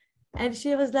drawer. And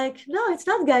she was like, no, it's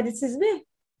not God, it's me.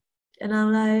 And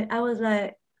I was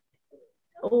like,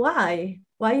 why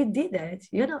you did that?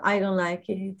 I don't like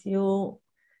it. You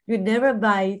never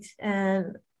bite,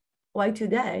 and why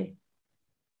today?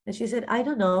 And she said, I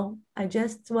don't know, I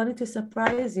just wanted to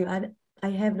surprise you. I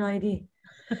have no idea.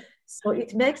 So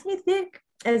it makes me think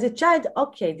as a child,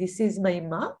 okay, this is my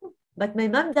mom, but my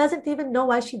mom doesn't even know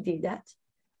why she did that.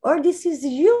 Or this is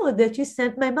you that you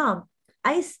sent my mom.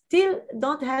 I still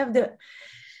don't have the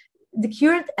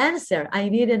current answer. I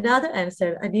need another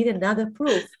answer. I need another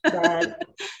proof that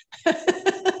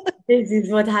this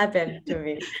is what happened to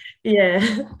me. Yeah.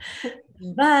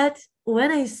 But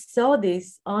when I saw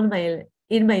this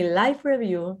in my life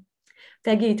review,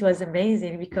 Peggy, it was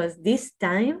amazing because this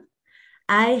time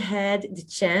I had the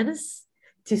chance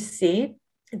to see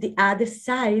the other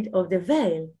side of the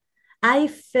veil. I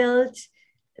felt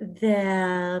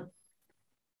the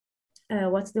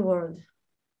what's the word?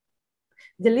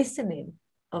 The listening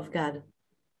of God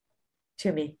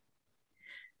to me.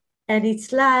 And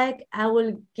it's like, I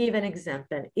will give an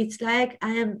example. It's like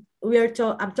I'm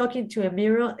talking to a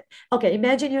mirror. Okay,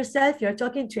 imagine yourself, you're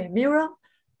talking to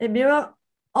a mirror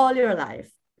all your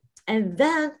life. And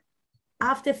then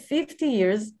after 50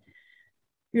 years,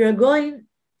 you're going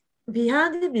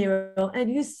behind the mirror and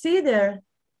you see there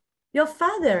your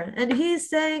father, and he's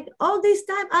saying, all this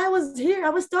time I was here, I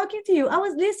was talking to you, I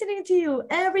was listening to you.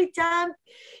 Every time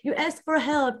you ask for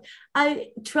help, I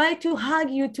try to hug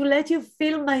you, to let you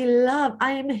feel my love.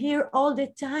 I am here all the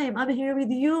time, I'm here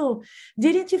with you.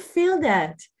 Didn't you feel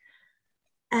that?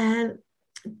 And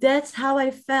that's how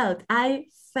I felt. I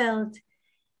felt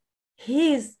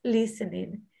his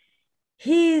listening,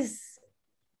 his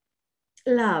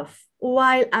love,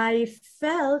 while I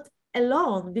felt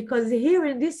alone, because here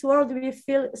in this world we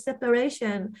feel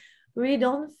separation. We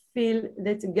don't feel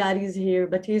that God is here,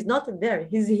 but he's not there.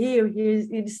 He's here. He's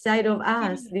inside of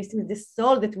us. This is the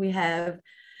soul that we have.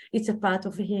 It's a part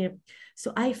of him.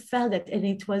 So I felt that, and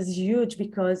it was huge,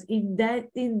 because in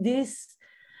this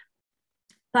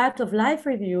part of life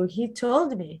review, he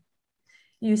told me,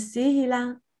 you see,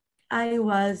 Hila, I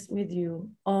was with you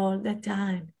all the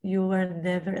time. You were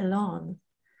never alone.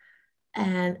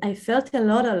 And I felt a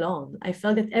lot alone. I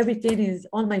felt that everything is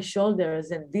on my shoulders.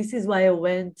 And this is why I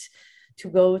went to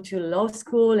go to law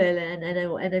school. And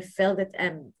I felt that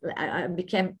I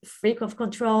became freak of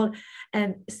control.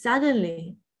 And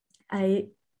suddenly I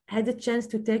had the chance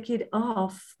to take it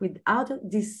off without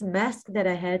this mask that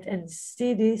I had, and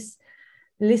see this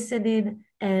listening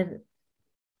and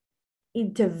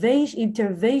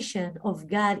intervention of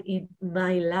God in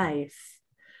my life.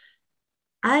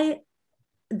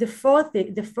 The fourth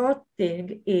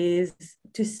thing is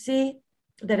to see,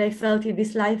 that I felt in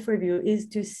this life review, is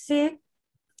to see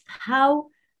how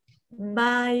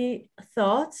my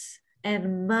thoughts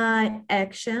and my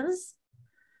actions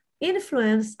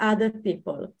influence other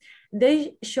people.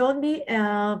 They showed me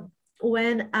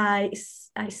when I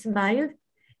smiled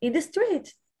in the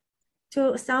street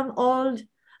to some old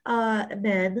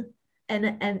men,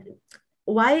 and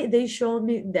why they showed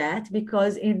me that,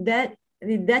 because in that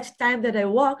time that I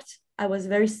walked, I was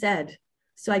very sad.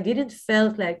 So I didn't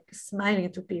felt like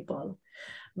smiling to people.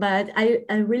 But I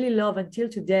really love, until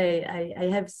today, I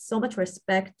have so much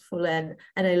respect for, and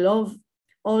I love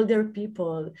older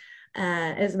people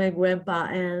as my grandpa.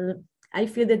 And I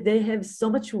feel that they have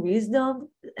so much wisdom.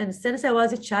 And since I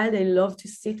was a child, I love to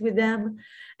sit with them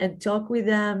and talk with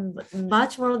them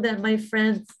much more than my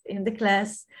friends in the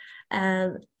class.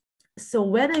 And so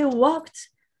when I walked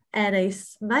and I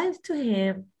smiled to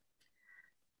him,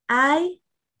 I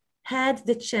had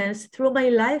the chance through my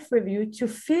life review to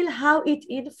feel how it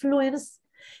influenced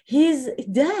his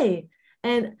day,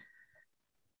 and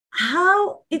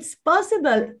how it's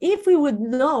possible, if we would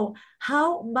know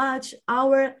how much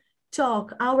our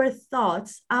talk, our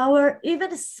thoughts, our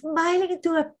even smiling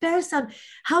to a person,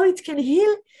 how it can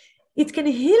heal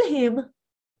him,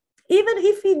 even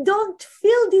if we don't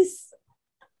feel this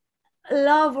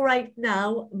love right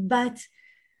now. But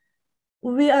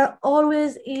we are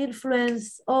always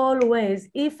influenced, always.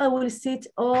 If I will sit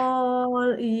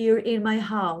all year in my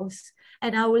house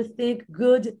and I will think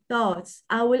good thoughts,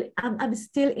 I'm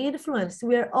still influenced.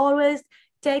 We are always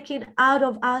taking out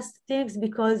of us things,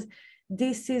 because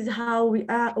this is how we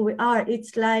are.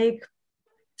 It's like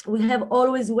we have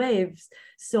always waves.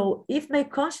 So if my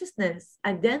consciousness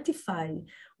identify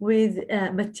with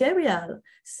material,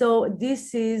 so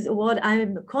this is what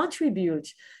I'm contribute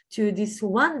to this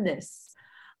oneness.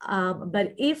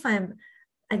 But if I'm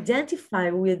identify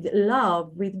with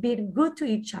love, with being good to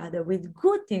each other, with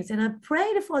good things, and I'm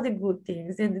praying for the good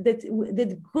things, and that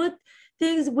good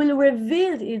things will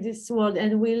reveal in this world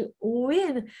and will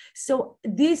win. So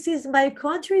this is my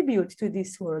contribute to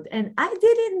this world. And I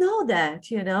didn't know that,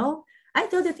 I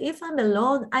thought that if I'm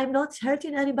alone, I'm not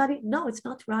hurting anybody. No, it's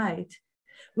not right.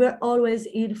 We're always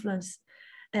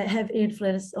have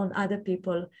influence on other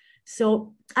people.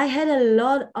 So I had a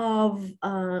lot of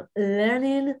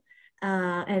learning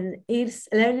and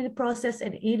learning process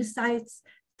and insights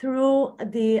through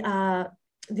the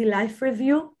life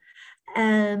review,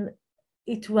 and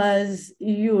it was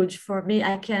huge for me.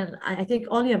 I think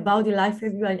only about the life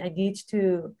review I need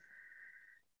to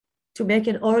make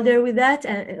an order with that,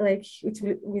 and like it's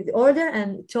with order,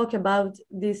 and talk about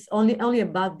this only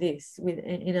about this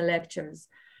in the lectures,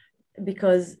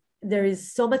 because there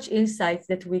is so much insight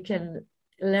that we can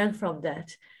learn from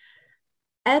that.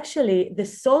 Actually, the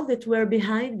souls that were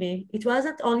behind me, it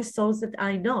wasn't only souls that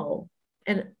I know,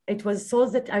 and it was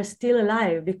souls that are still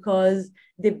alive, because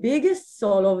the biggest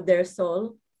soul of their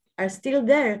soul are still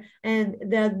there, and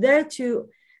they're there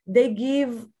they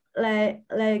give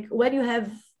like when you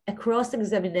have a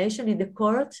cross-examination in the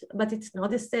court, but it's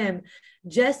not the same.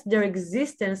 Just their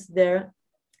existence there,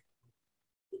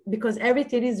 because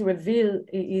everything is revealed,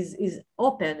 is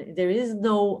open. There is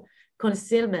no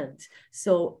concealment.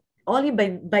 So only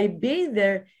by being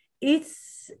there,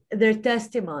 it's their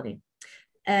testimony.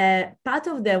 Part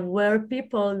of them were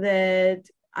people that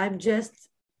I'm just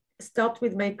stopped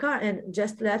with my car and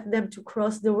just let them to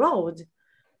cross the road.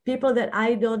 People that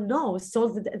I don't know,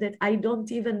 souls that I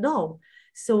don't even know.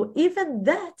 So even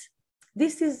that,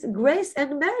 this is grace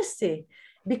and mercy,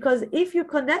 because if you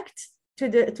connect to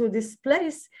this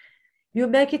place, you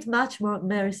make it much more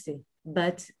mercy,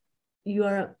 but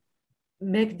you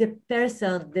make the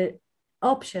person the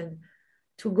option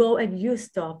to go and you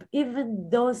stop, even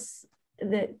those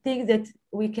the things that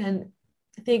we can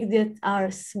think that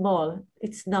are small.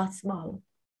 It's not small.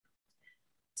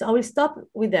 So I will stop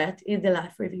with that in the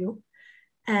life review.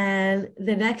 And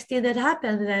the next thing that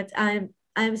happened, that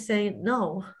I'm saying,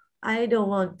 no, I don't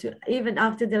want to, even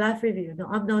after the life review, no,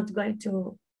 I'm not going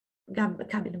to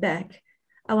coming back.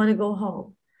 I want to go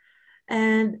home.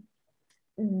 And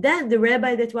then the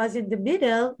rabbi that was in the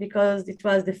middle, because it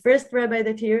was the first rabbi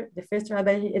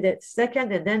the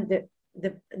second, and then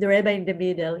the rabbi in the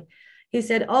middle, he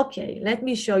said, okay, let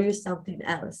me show you something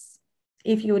else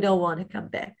if you don't want to come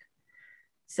back.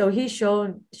 So he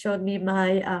showed me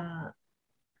my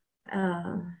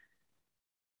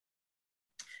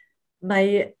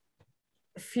my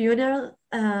funeral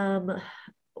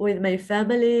with my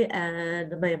family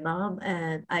and my mom,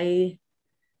 and I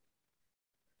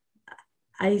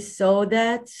saw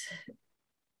that.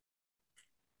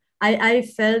 I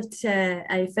felt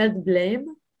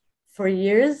blame for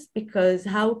years, because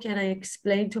how can I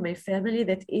explain to my family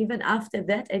that even after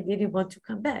that I didn't want to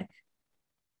come back?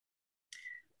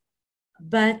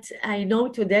 But I know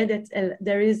today that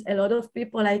there is a lot of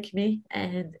people like me,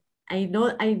 and I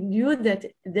knew that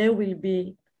there will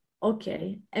be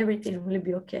okay, everything will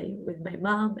be okay with my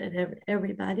mom and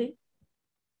everybody.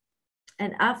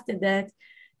 And after that,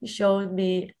 he showed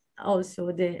me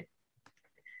also the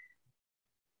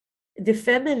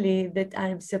family that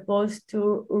I'm supposed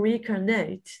to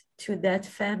reincarnate to that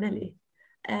family.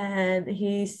 And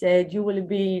he said, you will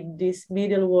be in this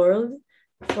middle world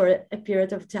for a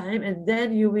period of time, and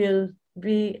then you will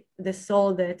be the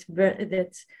soul that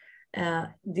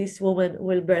this woman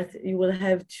will birth. You will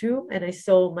have two. And I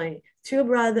saw my two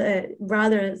brother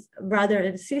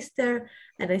and sister,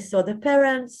 and I saw the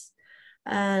parents,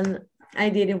 and I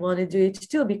didn't want to do it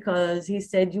too, because he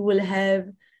said you will have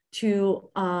to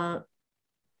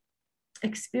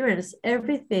experience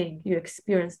everything you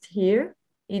experienced here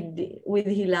with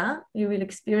Hila. You will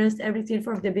experience everything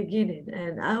from the beginning.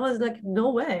 And I was like,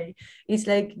 no way. It's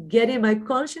like getting my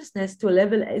consciousness to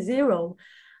level 0.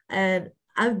 And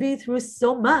I've been through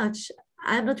so much.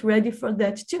 I'm not ready for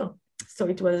that too. So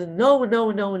it was no.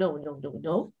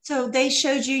 So they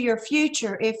showed you your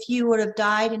future if you would have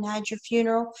died and had your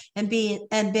funeral and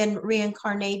been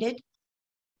reincarnated.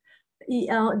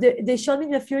 They showed me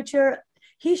the future.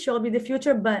 He showed me the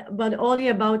future, but only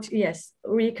about, yes,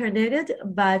 reincarnated.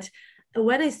 But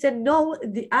when I said no,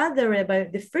 the other rabbi,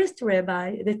 the first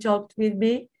rabbi that talked with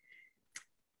me,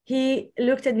 he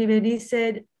looked at me and he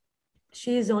said,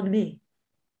 she is on me.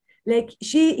 Like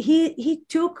he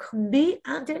took me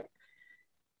under.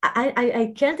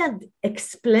 I can't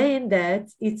explain that.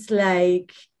 It's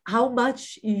like how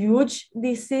much huge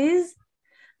this is.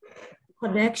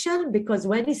 Connection, because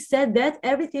when he said that,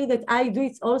 everything that I do,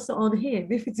 it's also on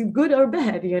him, if it's good or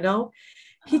bad,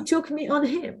 he took me on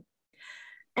him.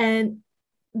 And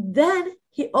then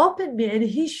he opened me and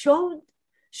he showed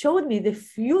me the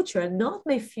future, not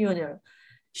my funeral,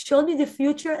 showed me the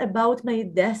future about my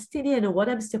destiny and what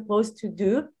I'm supposed to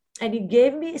do. And he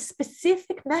gave me a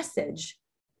specific message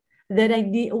that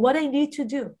what I need to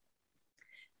do.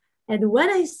 And when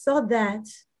I saw that,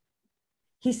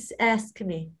 he asked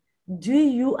me, do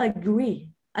you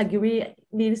agree? Agree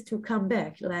means to come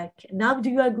back. Like, now do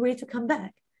you agree to come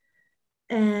back?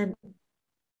 And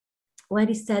when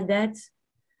he said that,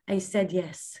 I said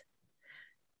yes.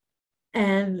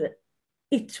 And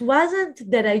it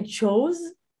wasn't that I chose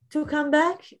to come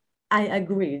back. I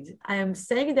agreed. I am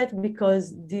saying that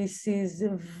because this is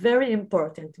very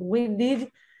important. We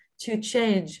need to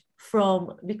change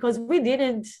because we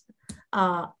didn't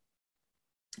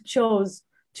chose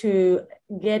to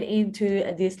get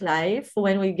into this life.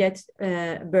 When we get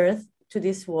birth to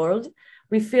this world,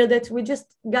 we feel that we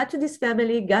just got to this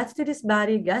family, got to this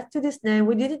body, got to this name.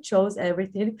 We didn't choose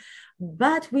everything,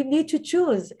 but we need to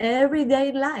choose every day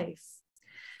in life.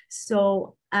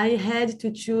 So I had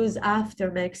to choose after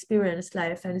my experience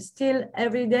life, and still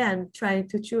every day I'm trying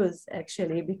to choose,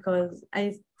 actually, because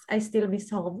I still miss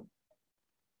home.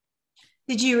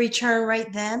 Did you return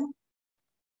right then?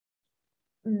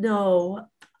 No,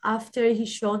 after he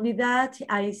showed me that,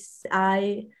 I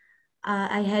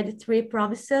had 3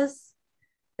 promises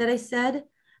that I said.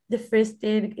 The first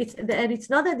thing, it's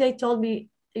not that they told me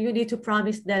you need to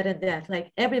promise that and that.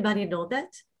 Like, everybody know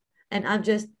that, and I'm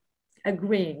just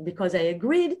agreeing because I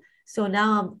agreed. So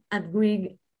now I'm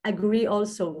agree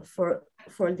also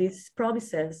for these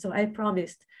promises. So I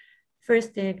promised,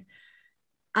 first thing,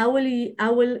 I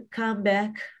will come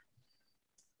back.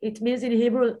 It means in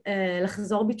Hebrew,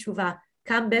 לחזור בתשובה,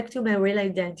 come back to my real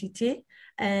identity.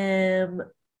 The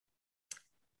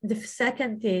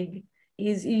second thing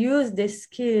is use the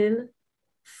skill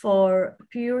for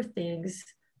pure things,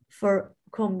 for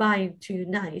combine to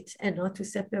unite and not to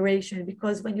separation.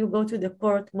 Because when you go to the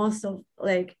court, most of,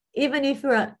 like, even if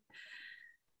you're a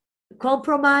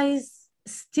compromise,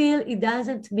 still it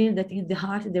doesn't mean that in the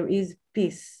heart there is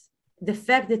peace. The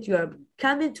fact that you are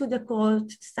coming to the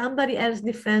court, somebody else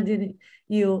defending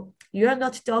you, you're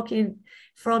not talking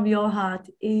from your heart,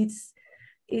 it's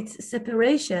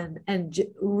separation. And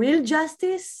real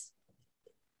justice,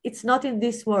 it's not in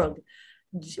this world.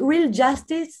 Real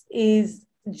justice is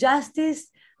justice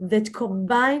that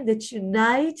combine, that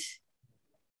unite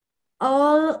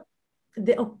all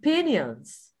the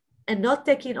opinions and not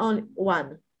taking on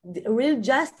one. The real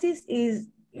justice is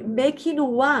making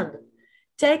one.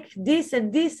 Take this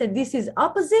and this, and this is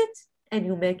opposite, and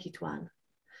you make it one.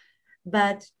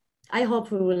 But I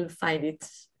hope we will find it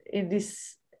in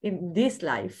this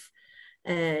life,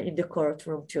 in the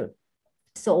courtroom too.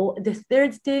 So the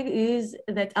third thing is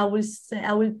that I will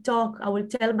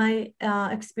tell my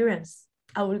experience.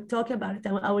 I will talk about it.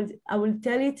 I will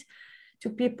tell it to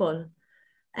people.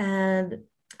 And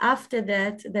after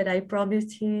that I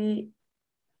promised,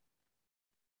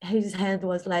 his hand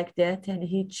was like that, and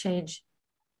he changed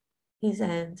his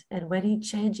hand. And when he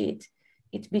changed it,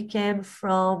 it became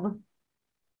from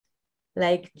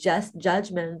like just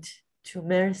judgment to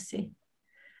mercy.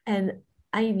 And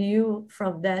I knew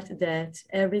from that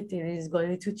everything is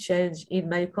going to change in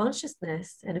my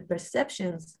consciousness and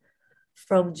perceptions,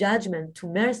 from judgment to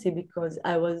mercy, because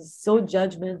I was so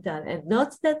judgmental. And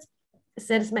not that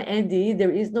since my NDE,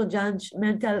 there is no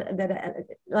judgmental, that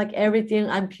like everything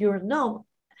I'm pure. No,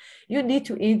 you need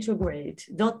to integrate.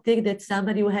 Don't think that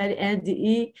somebody who had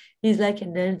NDE is like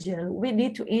an angel. We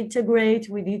need to integrate.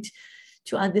 We need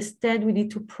to understand. We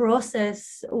need to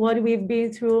process what we've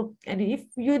been through. And if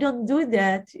you don't do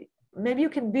that, maybe you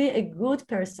can be a good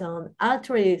person,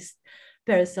 altruist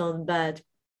person, but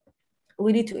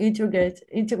we need to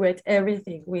integrate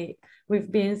everything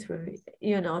we've been through.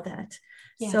 You know that.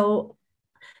 Yeah. So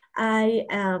I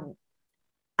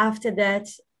after that,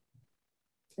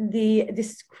 the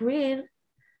screen,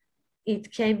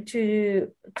 it came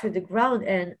to the ground,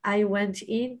 and I went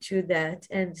into that,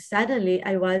 and suddenly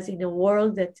I was in a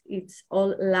world that it's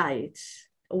all light,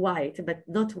 white, but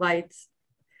not white,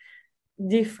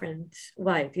 different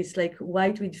white. It's like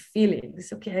white with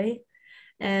feelings, okay?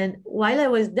 And while I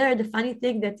was there, the funny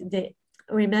thing that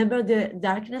remember the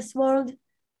darkness world?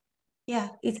 Yeah.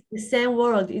 It's the same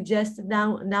world. It just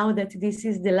now that this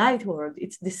is the light world,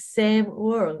 it's the same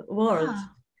world.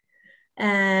 Ah.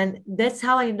 And that's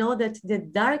how I know that the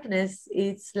darkness,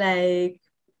 it's like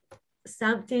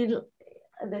something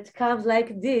that comes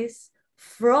like this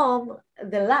from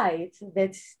the light,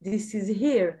 that this is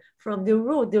here from the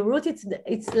root. The root,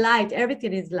 it's light.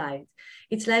 Everything is light.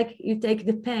 It's like you take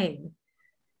the pain.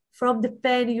 From the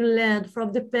pain you learn.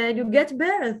 From the pain you get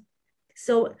birth.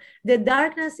 So the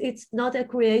darkness, it's not a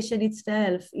creation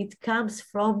itself. It comes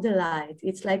from the light.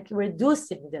 It's like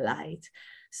reducing the light.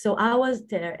 So I was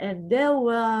there, and there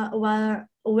was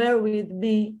with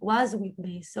me,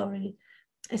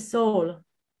 a soul,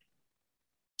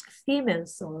 female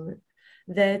soul,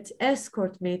 that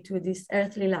escort me to this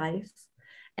earthly life.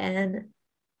 And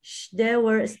there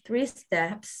were 3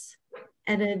 steps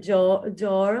and a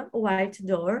door, white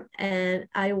door. And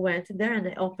I went there and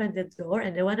I opened the door.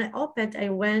 And when I opened, I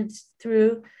went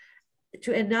through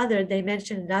to another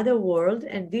dimension, another world.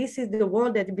 And this is the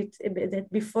world that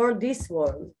before this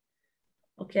world,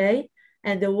 okay?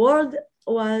 And the world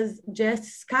was just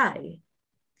sky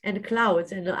and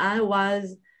clouds. And I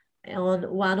was on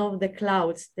one of the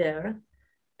clouds there.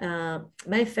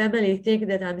 My family think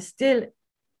that I'm still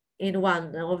in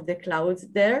one of the clouds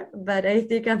there, but I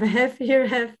think I'm half here,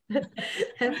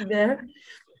 half there.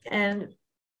 And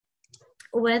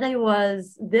when I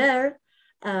was there,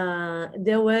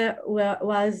 there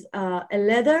was a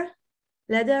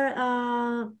leather,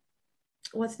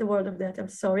 what's the word of that? I'm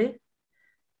sorry.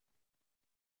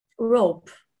 Rope.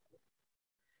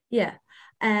 Yeah.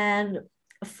 And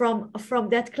from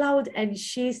that cloud, and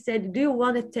she said, do you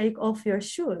want to take off your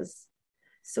shoes?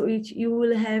 So you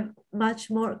will have much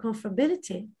more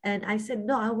comfortability. And I said,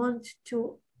 no, I want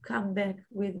to come back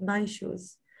with my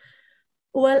shoes.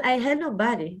 Well, I had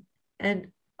nobody.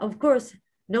 And of course,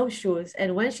 no shoes.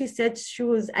 And when she said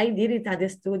shoes, I didn't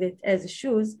understood it as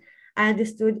shoes. I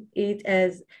understood it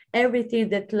as everything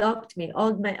that locked me,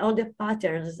 all the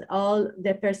patterns, all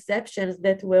the perceptions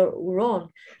that were wrong,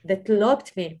 that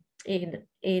locked me in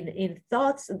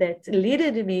thoughts that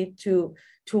led me to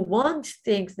want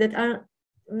things that are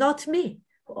not me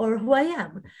or who I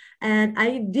am. And I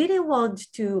didn't want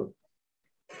to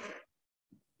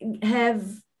have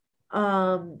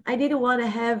I didn't want to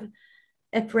have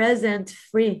a present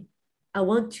free. I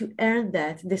want to earn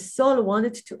that. The soul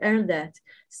wanted to earn that.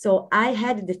 So I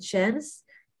had the chance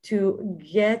to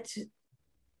get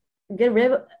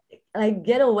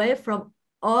away from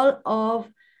all of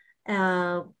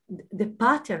the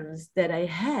patterns that I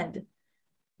had,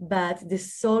 but the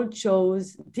soul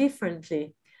chose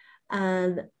differently.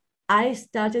 And I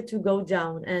started to go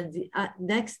down. And the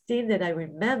next thing that I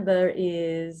remember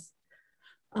is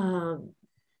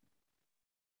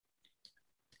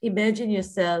imagine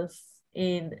yourself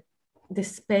in the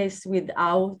space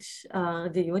without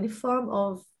the uniform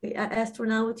of the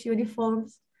astronaut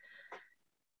uniforms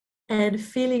and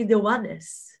feeling the oneness.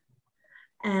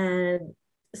 And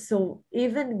so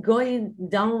even going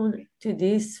down to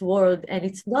this world, and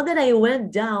it's not that I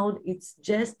went down, it's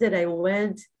just that I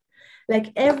went,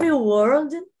 like every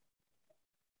world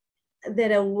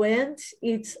that I went,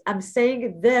 I'm saying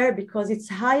it there because it's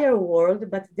higher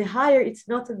world, but the higher, it's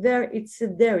not there, it's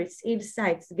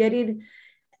inside. It's getting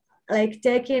like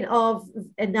taking off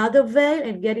another veil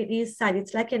and getting inside.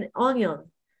 It's like an onion,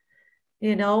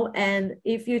 and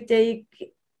if you take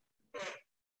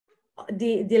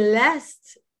the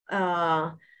last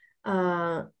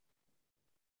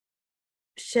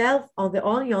shelf on the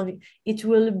onion, it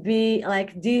will be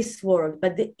like this world,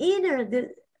 but the inner,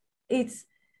 it's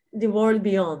the world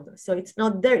beyond. So it's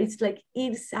not there, it's like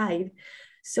inside.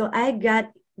 So I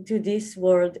got to this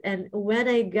world, and when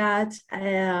I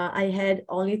had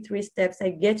only 3 steps. I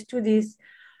get to this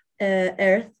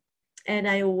earth, and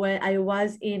I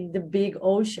was in the big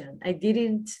ocean. I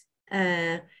didn't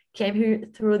came here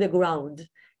through the ground.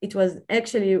 It was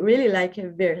actually really like a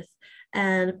birth,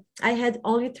 and I had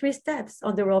only 3 steps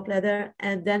on the rope ladder,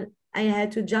 and then I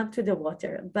had to jump to the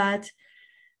water. But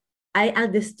I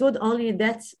understood only in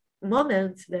that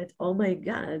moment that, oh my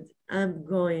God, I'm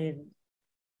going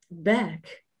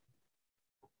back.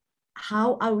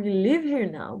 How I will live here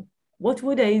now? What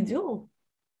would I do?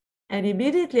 And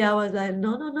immediately I was like,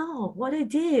 no, what I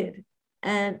did.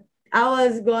 And I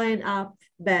was going up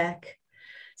back.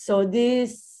 So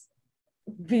this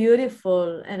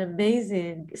beautiful and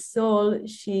amazing soul,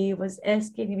 she was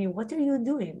asking me, what are you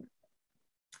doing,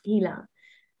 Hila?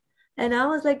 And I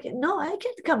was like, no, I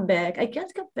can't come back. I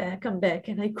can't come back.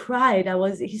 And I cried. I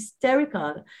was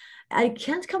hysterical. I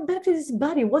can't come back to this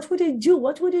body. What would I do?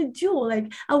 What would I do?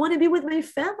 Like, I want to be with my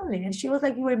family. And she was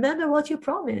like, you remember what you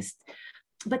promised.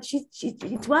 But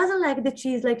it wasn't like that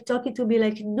she's like talking to me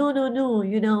like, no.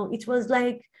 It was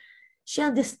like she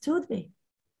understood me.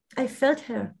 I felt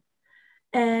her.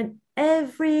 And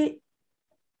everything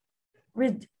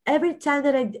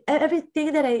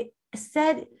that I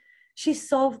said, she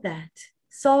solved that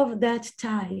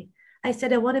tie. I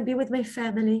said, I want to be with my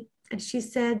family. And she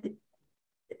said,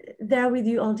 they're with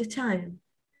you all the time.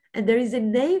 And there is a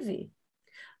navy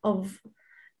of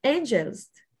angels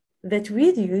that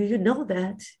with you, you know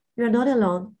that you're not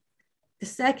alone. The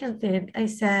second thing I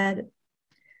said,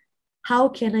 how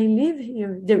can I live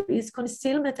here? There is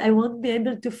concealment. I won't be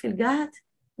able to feel God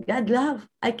love.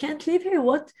 I can't live here.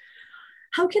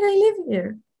 How can I live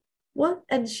here? What?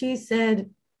 And she said,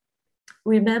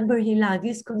 remember, Hila,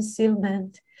 this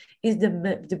concealment is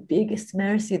the biggest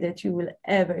mercy that you will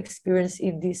ever experience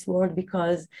in this world,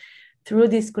 because through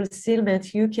this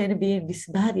concealment, you can be in this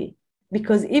body.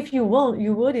 Because if you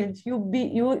wouldn't,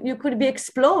 you could be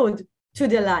explode to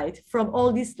the light from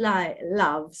all this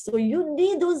love. So you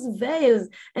need those veils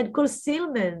and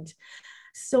concealment.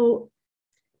 So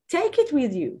take it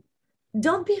with you.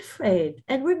 Don't be afraid.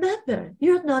 And remember,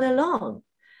 you're not alone.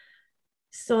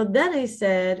 So then I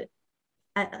said,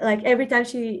 like every time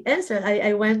she answered,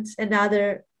 I went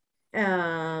another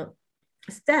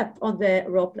step on the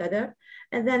rope ladder.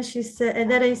 And then she said,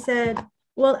 and then I said,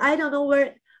 well, I don't know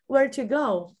where to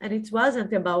go. And it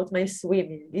wasn't about my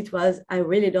swimming. It was, I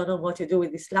really don't know what to do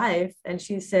with this life. And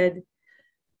she said,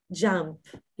 jump,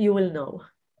 you will know.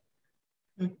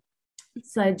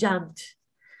 So I jumped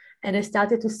and I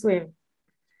started to swim.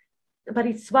 But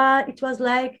it was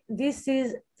like,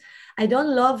 I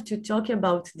don't love to talk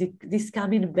about this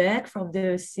coming back from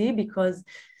the sea, because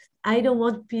I don't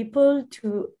want people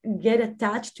to get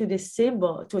attached to the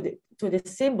symbols.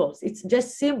 It's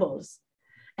just symbols.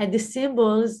 And the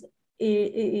symbols,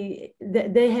 they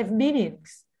have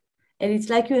meanings. And it's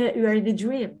like you are in a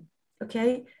dream,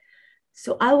 okay?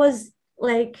 So I was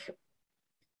like,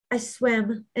 I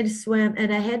swam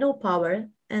and I had no power.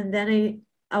 And then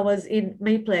I was in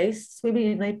my place,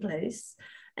 swimming in my place.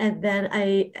 And then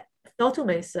I thought to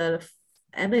myself,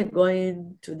 am I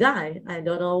going to die? I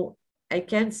don't know. I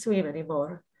can't swim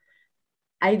anymore.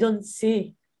 I don't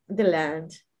see the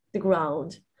land, the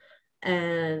ground.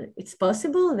 And it's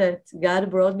possible that God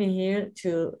brought me here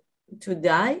to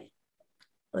die.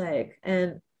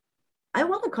 And I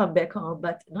want to come back home,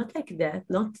 but not like that,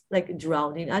 not like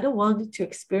drowning. I don't want to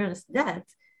experience that.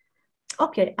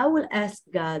 Okay, I will ask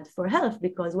God for help,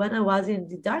 because when I was in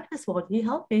the darkness world, He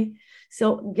helped me.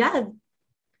 So, God,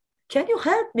 can you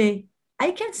help me?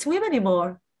 I can't swim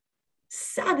anymore.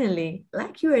 Suddenly,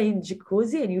 like you are in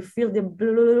jacuzzi and you feel the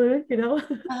blue,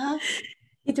 Uh-huh.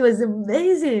 It was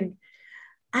amazing.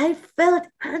 I felt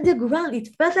underground. It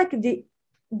felt like the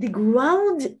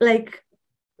ground like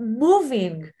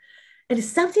moving, and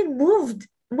something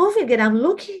moving, and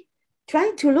I'm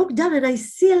trying to look down, and I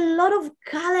see a lot of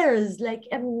colors, like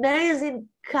amazing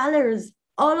colors,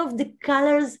 all of the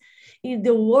colors in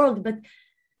the world, but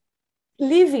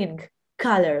living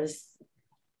colors.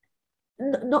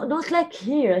 Not like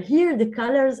here. Here the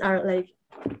colors are like,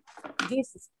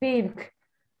 this is pink,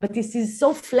 but this is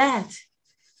so flat.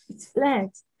 It's flat.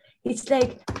 It's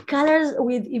like colors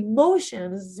with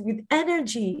emotions, with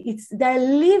energy. They're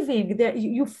living.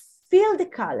 You feel the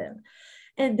color.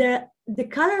 And the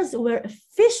colors were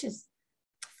fish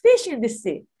in the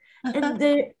sea. And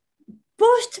they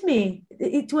pushed me.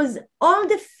 It was all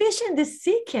the fish in the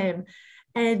sea came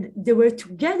and they were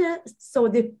together. So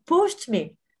they pushed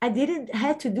me. I didn't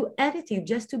have to do anything,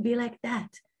 just to be like that.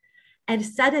 And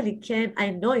suddenly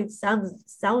I know it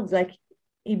sounds like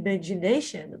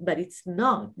imagination, but it's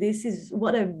not. This is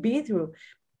what I've been through.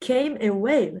 Came a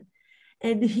whale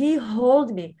and he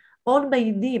held me on my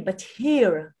knee, but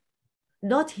here,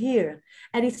 not here.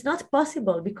 And it's not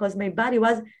possible because my body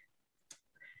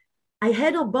I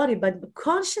had no body, but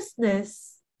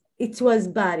consciousness, it was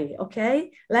body,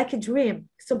 okay? Like a dream.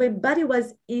 So my body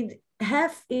was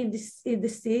half in the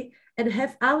sea and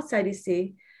half outside the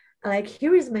sea. Like,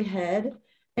 here is my head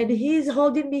and he's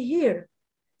holding me here.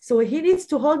 So he needs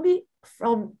to hold me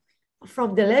from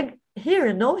the leg here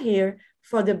and no here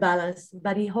for the balance,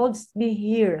 but he holds me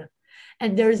here.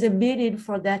 And there is a meaning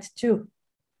for that too,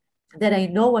 that I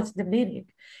know what's the meaning.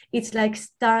 It's like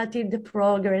starting the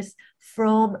progress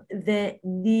from the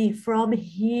knee, from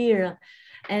here,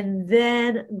 and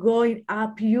then going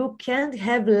up. You can't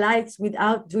have lights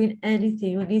without doing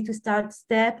anything. You need to start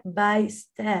step by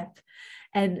step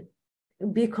and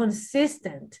be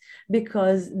consistent,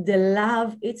 because the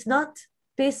love, it's not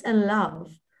peace and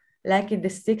love like in the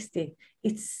 60s.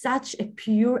 It's such a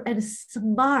pure and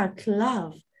smart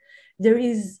love. There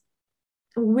is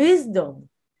wisdom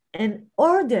and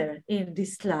order in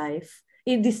this life,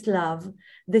 in this love,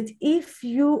 that if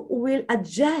you will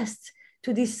adjust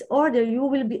to this order, you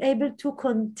will be able to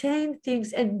contain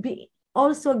things and be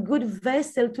also a good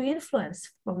vessel to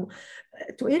influence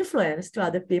to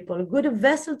other people, a good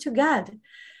vessel to God.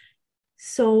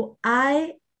 So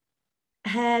I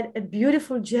had a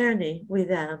beautiful journey with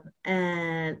them.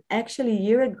 And actually a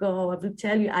year ago, I will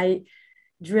tell you, I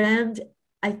dreamed,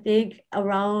 I think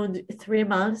around 3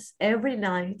 months, every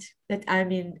night that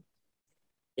I'm in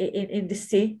the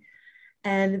sea,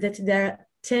 and that they're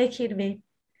taking me.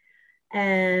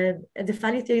 And the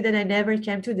funny thing that I never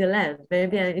came to the land.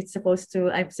 Maybe I'm supposed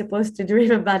to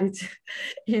dream about it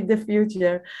in the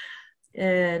future.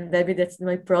 And maybe that's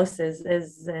my process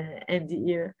as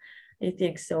NDE, I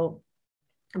think so.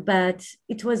 But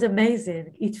it was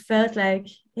amazing. It felt like,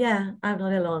 yeah, I'm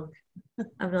not alone.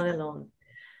 I'm not alone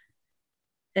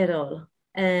at all.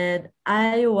 And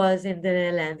I was in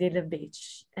the land, in the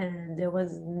beach, and there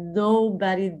was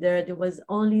nobody there. There was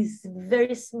only a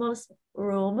very small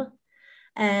room.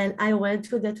 And I went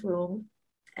to that room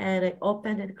and I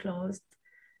opened and closed,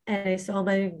 and I saw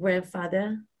my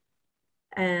grandfather,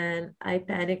 and I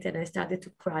panicked and I started to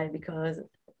cry, because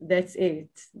that's it.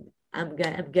 I'm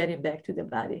getting back to the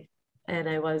body. And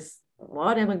I was,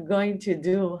 what am I going to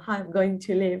do? How I'm going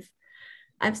to live?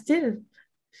 I'm still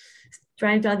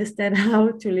trying to understand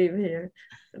how to live here,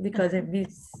 because I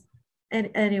miss And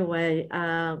anyway,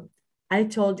 I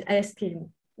asked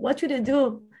him, what should I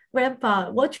do,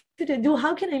 Grandpa? What should I do?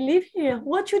 How can I live here?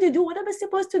 What should I do? What am I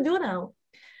supposed to do now?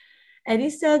 And he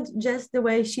said, just the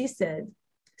way she said,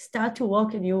 start to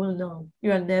walk and you will know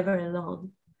you are never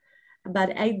alone.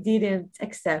 But I didn't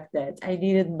accept that. I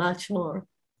needed much more.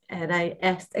 And I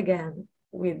asked again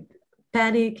with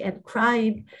panic and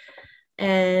crying.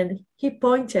 And he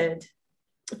pointed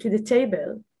to the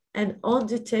table. And on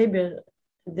the table,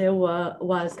 there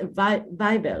was a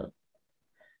Bible.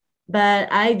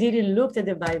 But I didn't look at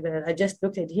the Bible. I just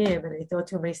looked at him and I thought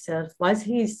to myself, why is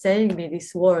he saying me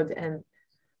this word and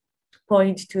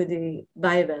point to the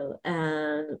Bible?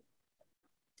 And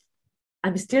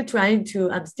I'm still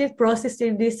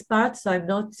processing this part, so I'm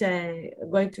not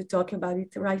going to talk about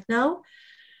it right now.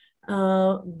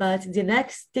 But the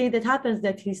next thing that happens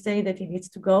that he's saying that he needs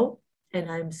to go,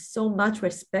 and I'm so much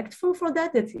respectful for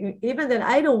that, that even that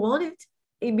I don't want it,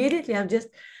 immediately I'm just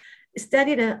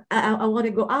standing, I want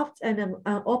to go out and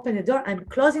I'm open the door, I'm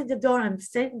closing the door, I'm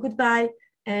saying goodbye,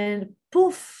 and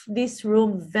poof, this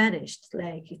room vanished,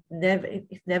 like it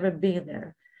never been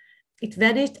there. It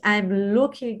vanished. I'm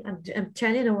looking, I'm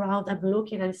turning around, I'm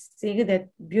looking, I'm seeing that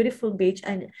beautiful beach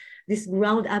and this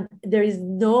ground, there is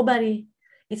nobody.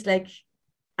 It's like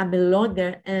I'm alone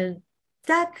there, and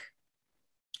tack,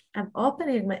 I'm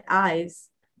opening my eyes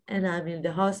and I'm in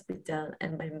the hospital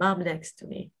and my mom next to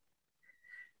me.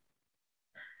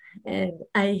 And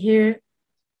I hear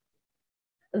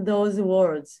those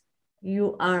words,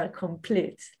 you are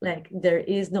complete, like there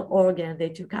is no organ they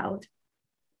took out.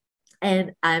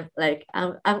 And I'm like,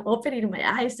 I'm opening my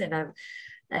eyes and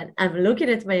I'm looking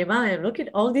at my mom, I'm looking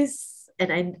at all this,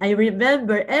 and I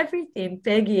remember everything,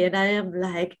 Peggy, and I am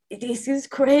like, this is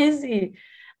crazy.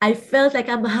 I felt like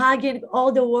I'm hugging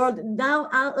all the world. Now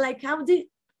I'm like, how they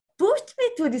pushed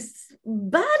me to this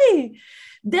body.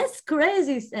 That's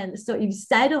crazy. And so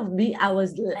inside of me, I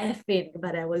was laughing,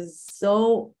 but I was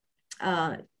so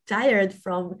tired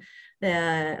from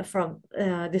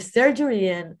the surgery,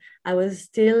 and I was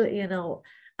still,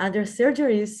 under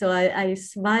surgery. So I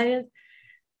smiled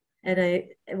and I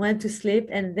went to sleep,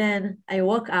 and then I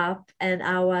woke up and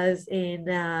I was in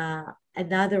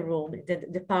another room in the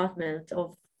department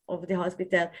of the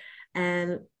hospital,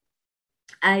 and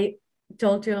I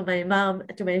told to my mom,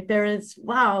 to my parents,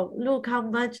 wow, look how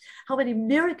many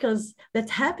miracles that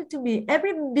happened to me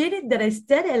every minute that I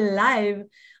stayed alive.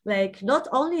 Like not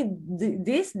only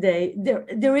this day,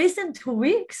 the recent 2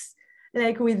 weeks,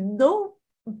 like with no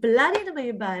blood in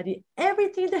my body,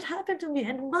 everything that happened to me.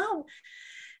 And mom,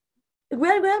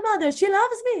 grandmother, she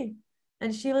loves me.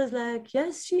 And she was like,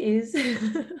 yes, she is.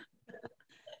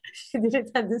 She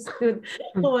didn't understand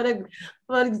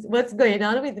what's going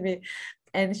on with me.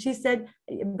 And she said,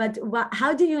 but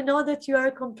how do you know that you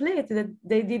are complete, that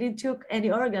they didn't took any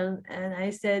organ? And I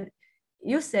said,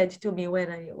 you said to me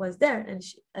when I was there.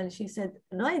 And she said,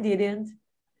 no, I didn't.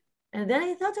 And then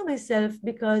I thought to myself,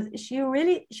 because she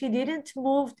didn't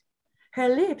move her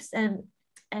lips, and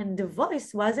the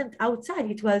voice wasn't outside,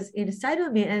 it was inside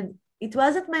of me, and it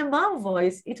wasn't my mom's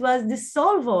voice, it was the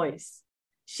soul voice.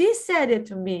 She said it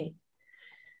to me.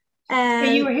 And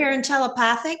so you were hearing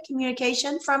telepathic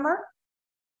communication from her?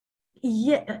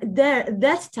 Yeah,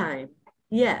 that time,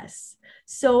 yes.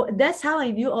 So that's how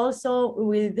I knew also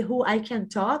with who I can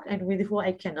talk and with who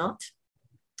I cannot.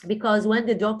 Because when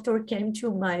the doctor came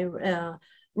to my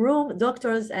room,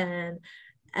 doctors, and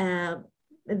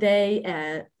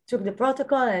they took the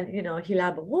protocol, and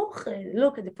Hila Barauch,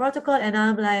 look at the protocol, and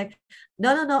I'm like,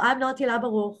 no, I'm not Hila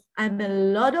Barauch. I'm a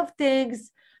lot of things.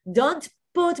 Don't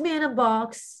put me in a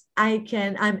box.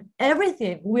 I'm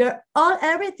everything. We are all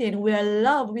everything. We are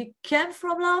love. We came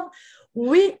from love.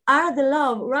 We are the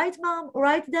love. Right, mom?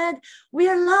 Right, dad? We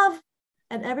are love.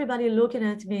 And everybody looking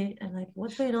at me and like,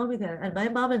 what's going on with her? And my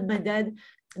mom and my dad,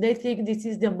 they think this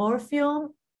is the morphium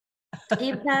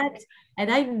impact.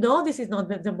 And I know this is not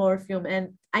the morphium.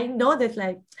 And I know that,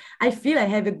 like, I feel I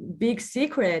have a big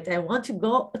secret. I want to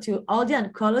go to all the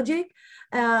oncology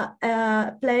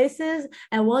places.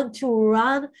 I want to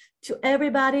run to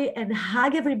everybody and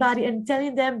hug everybody and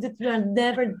telling them that you are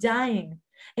never dying.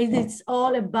 And it's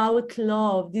all about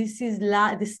love. This is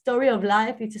the story of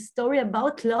life. It's a story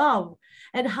about love.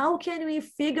 And how can we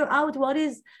figure out what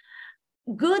is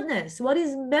goodness, what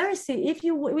is mercy, if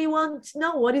we want to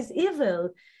know what is evil?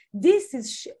 This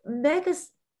is make us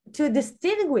to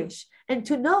distinguish and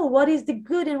to know what is the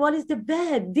good and what is the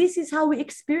bad. This is how we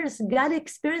experience God,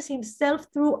 experience himself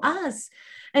through us.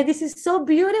 And this is so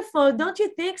beautiful, don't you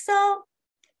think so?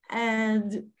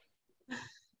 And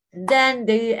then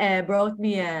they brought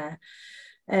me a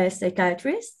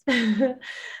psychiatrist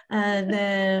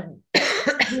and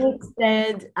He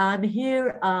said, I'm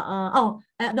here.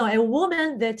 No, a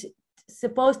woman that's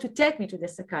supposed to take me to the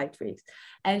psychiatrist.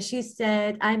 And she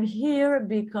said, I'm here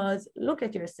because look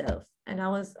at yourself. And I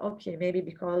was, okay, maybe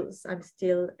because I'm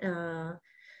still,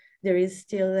 there is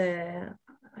still,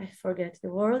 I forget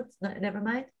the word, never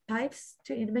mind, pipes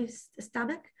in my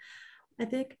stomach, I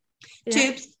think.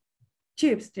 Yeah.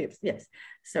 Tubes, yes,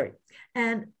 sorry.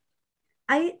 And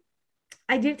I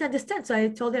didn't understand. So I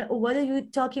told her, what are you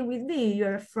talking with me?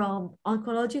 You're from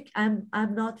oncologic. I'm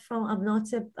not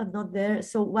there.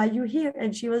 So why are you here?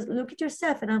 And she was, look at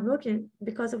yourself. And I'm looking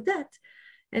because of that.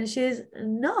 And she's,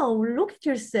 no, look at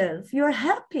yourself. You're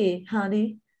happy,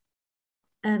 honey.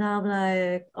 And I'm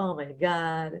like, oh my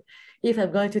God, if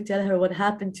I'm going to tell her what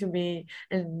happened to me,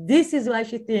 and this is why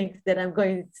she thinks that I'm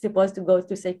supposed to go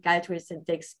to psychiatrist and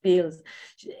take pills.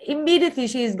 Immediately,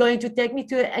 she is going to take me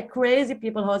to a crazy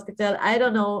people hospital. I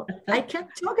don't know. I can't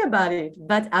talk about it,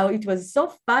 but it was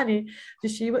so funny.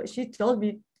 She told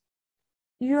me,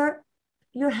 you're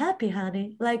happy,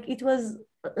 honey. Like it was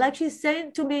like she's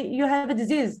saying to me, you have a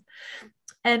disease.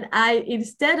 And I,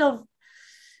 instead of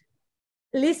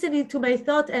listening to my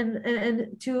thought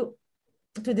and to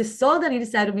the soul that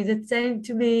inside of me that's saying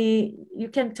to me, you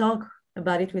can talk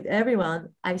about it with everyone,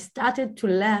 I started to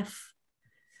laugh,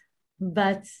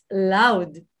 but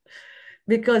loud,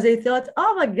 because I thought,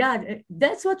 oh my God,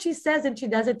 that's what she says, and she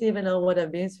doesn't even know what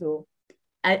I've been through.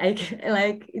 I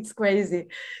like, it's crazy.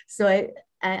 So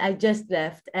I just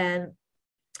left, and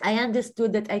I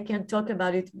understood that I can't talk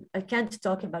about it. I can't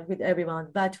talk about it with everyone.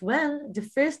 But when the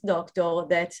first doctor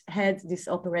that had this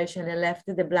operation and left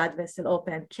the blood vessel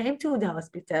open came to the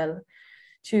hospital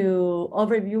to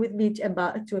overview with me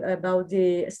about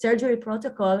the surgery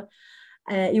protocol,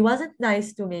 he wasn't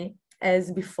nice to me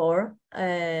as before.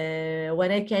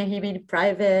 When I came him in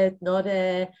private, not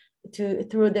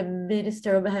through the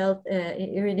Minister of Health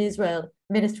here in Israel,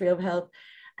 Ministry of Health.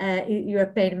 You're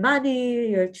paying money,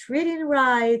 you're treating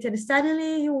right. And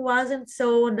suddenly he wasn't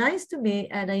so nice to me.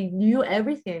 And I knew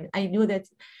everything. I knew that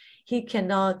he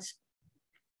cannot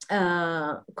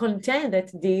contend that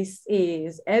this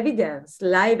is evidence,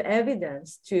 live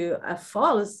evidence to a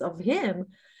false of him.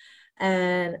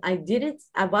 And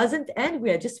I wasn't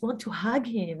angry. I just want to hug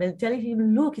him and tell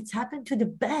him, look, it's happened to the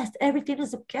best. Everything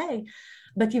is okay.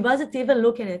 But he wasn't even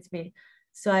looking at me.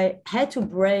 So I had to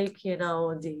break,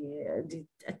 the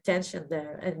attention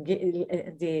there and get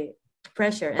the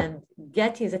pressure and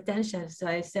get his attention. So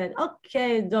I said,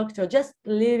 okay, doctor, just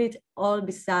leave it all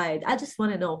beside. I just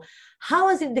want to know, how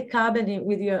was in the cabin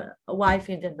with your wife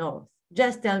in the north?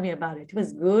 Just tell me about it. It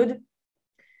was good.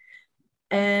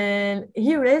 And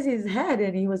he raised his head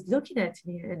and he was looking at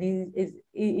me, and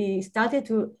he started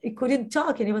to, he couldn't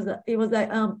talk, and he was like,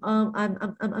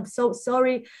 I'm so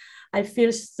sorry. I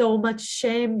feel so much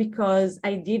shame because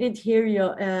I didn't hear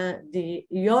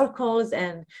your calls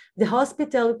and the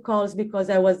hospital calls, because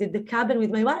I was in the cabin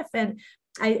with my wife and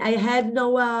I had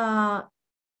no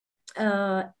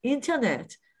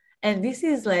internet. And this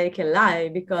is like a lie,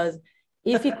 because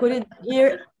if he couldn't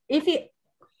hear,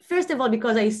 first of all,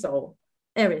 because I saw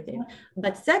everything,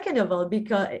 but second of all,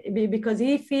 because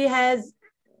if he has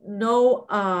no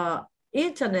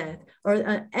internet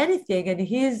or anything, and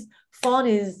his phone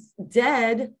is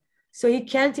dead, so he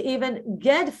can't even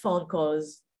get phone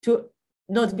calls to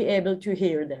not be able to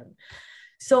hear them.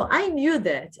 So I knew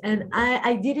that, and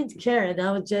I didn't care, and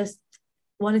I just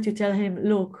wanted to tell him,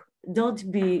 look,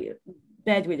 don't be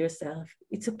bad with yourself.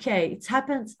 It's okay. It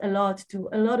happens a lot to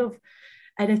a lot of,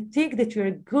 and I think that you're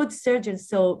a good surgeon,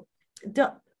 so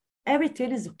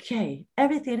everything is okay.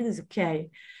 Everything is okay.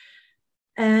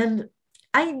 And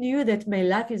I knew that my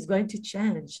life is going to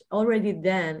change already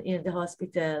then in the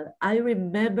hospital. I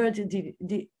remembered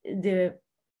the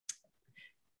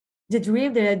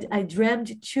dream that I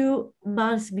dreamed 2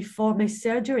 months before my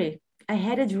surgery. I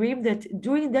had a dream that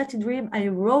during that dream, I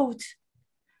wrote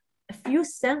a few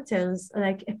sentences,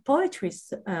 like a poetry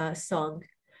song,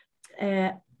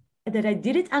 that I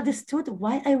didn't understood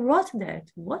why I wrote that.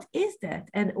 What is that?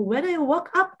 And when I woke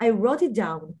up, I wrote it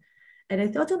down. And I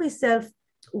thought to myself,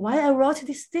 why I wrote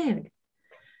this thing?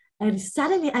 And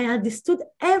suddenly I understood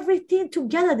everything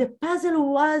together. The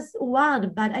puzzle was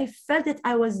one, but I felt that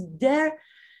I was there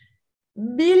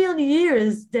million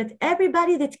years, that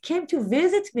everybody that came to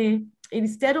visit me,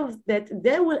 instead of that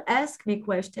they will ask me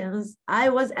questions, I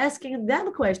was asking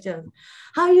them questions.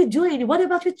 How are you doing? What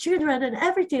about your children and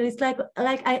everything? It's like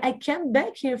I came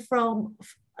back here from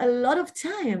a lot of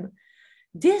time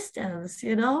distance,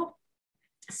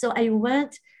 So I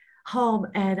went home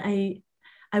and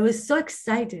I was so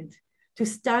excited to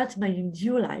start my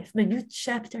new life, my new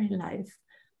chapter in life.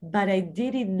 but I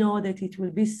didn't know that it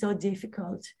will be so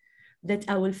difficult, that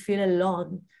I will feel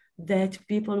alone, that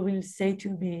people will say to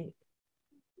me,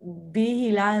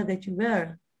 be Hila that you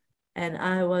were. And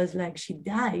I was like, she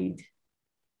died.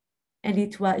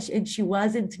 And she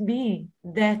wasn't me,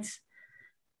 that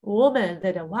woman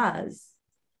that I was.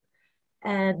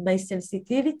 And my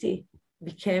sensitivity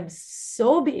became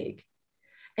so big,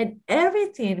 and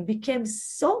everything became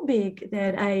so big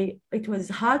that it was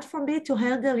hard for me to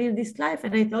handle in this life.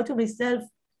 And I thought to myself,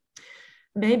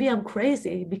 maybe I'm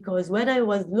crazy, because when I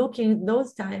was looking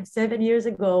those times, 7 years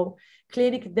ago,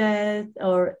 clinic death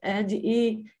or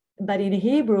NDE, but in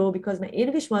Hebrew, because my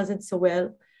English wasn't so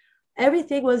well,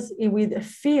 everything was with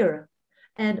fear.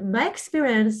 And my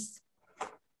experience,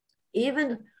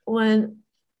 even when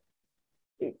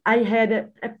I had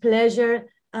a pleasure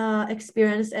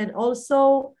experience, and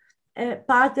also a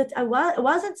part that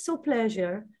wasn't so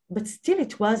pleasure, but still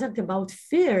it wasn't about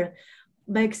fear.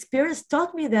 My experience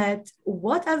taught me that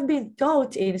what I've been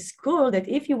taught in school, that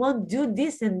if you won't do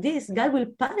this and this, God will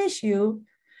punish you.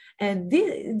 And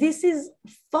this is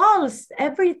false.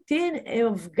 Everything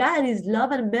of God is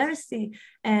love and mercy.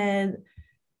 And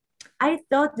I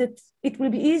thought that it will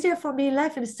be easier for me in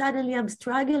life, and suddenly I'm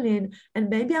struggling, and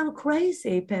maybe I'm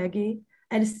crazy, Peggy.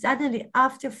 And suddenly,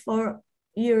 after 4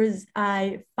 years,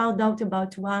 I found out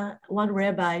about one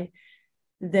rabbi,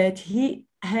 that he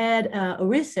had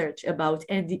research about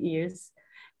NDEs,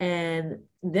 and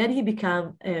then he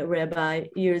became a rabbi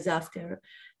years after,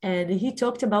 and he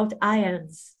talked about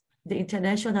ions, the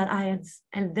international ions.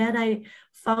 And then I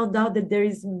found out that there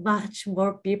is much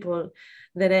more people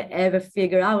than I ever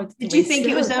figured out. Did you think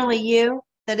it was only you,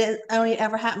 that it only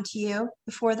ever happened to you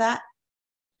before that?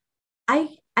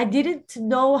 I didn't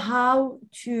know how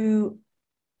to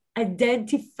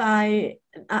identify,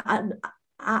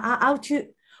 how to,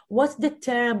 what's the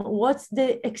term, what's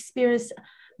the experience,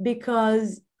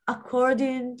 because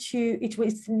according to, it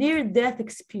was near-death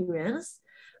experience,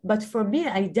 but for me,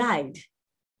 I died.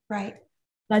 Right.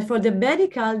 But for the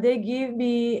medical, they give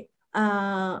me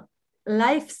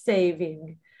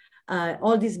life-saving,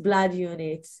 all these blood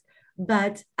units.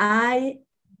 But I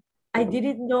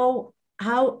didn't know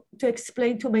how to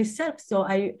explain to myself. So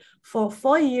for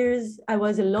 4 years, I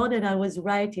was alone, and I was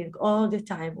writing all the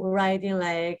time, writing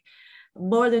like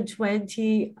more than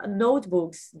 20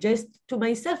 notebooks just to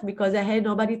myself, because I had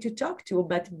nobody to talk to.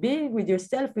 But being with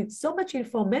yourself with so much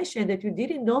information that you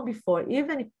didn't know before,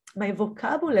 even my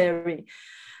vocabulary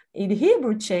in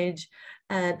Hebrew changed.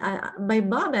 And my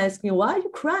mom asked me, why are you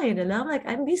crying? And I'm like,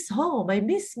 I miss home. I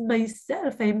miss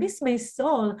myself. I miss my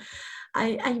soul.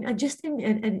 I just,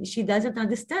 and she doesn't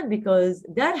understand, because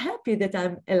they're happy that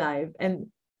I'm alive.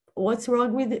 And what's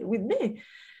wrong with me?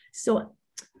 So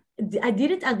I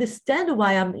didn't understand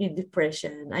why I'm in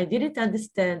depression. I didn't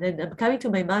understand. And I'm coming to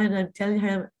my mom, and I'm telling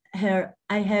her,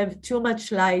 I have too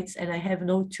much light, and I have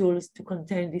no tools to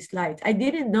contain this light. I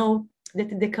didn't know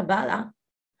that the Kabbalah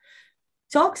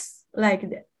talks like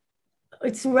that.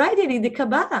 It's writing in the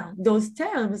Kabbalah, those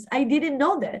terms. I didn't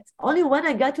know that. Only when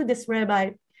I got to this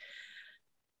rabbi,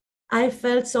 I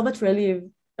felt so much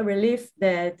relief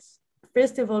that,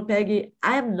 first of all, Peggy,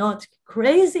 I'm not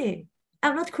crazy.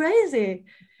 I'm not crazy.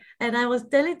 And I was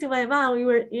telling to my mom, we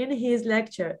were in his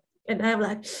lecture, and I'm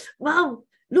like, Mom,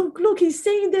 look, he's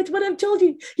saying that what I've told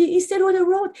you. He said what I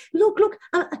wrote. Look,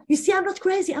 you see, I'm not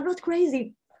crazy. I'm not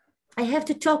crazy. I have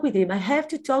to talk with him. I have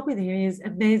to talk with him. He's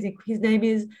amazing. His name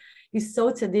is, he's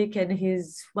so tzaddik, and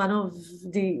he's one of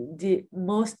the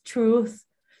most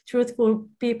truthful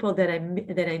people that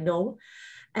I know.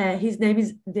 His name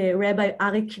is the Rabbi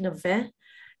Arik Naveh.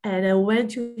 And I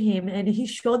went to him, and he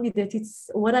showed me that it's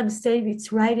what I'm saying,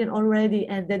 it's writing already,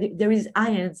 and that there is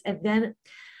ions. And then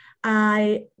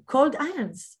I called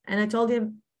ions, and I told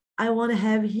him, I want to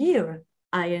have here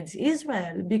IANS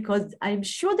Israel, because I'm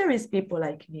sure there is people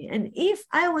like me. And if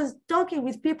I was talking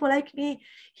with people like me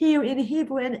here in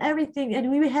Hebrew and everything, and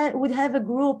we would have a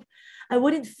group, I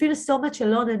wouldn't feel so much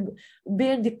alone and be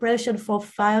in depression for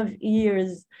 5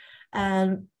 years.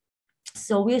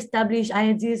 So we established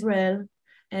IANS Israel,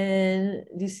 and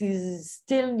this is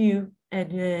still new.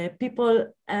 And people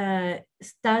we're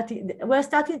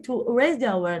starting to raise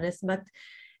the awareness, but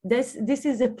this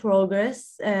is a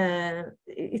progress.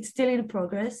 It's still in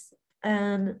progress.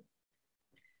 And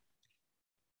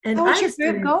how is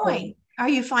your group going? Are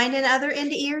you finding other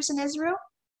NDEers in Israel?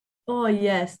 Oh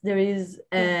yes, there is.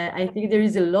 I think there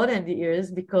is a lot in the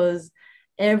ears, because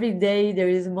every day there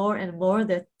is more and more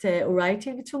that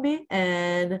writing to me,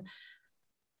 and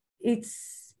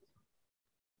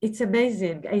it's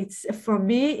amazing. It's, for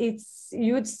me, it's a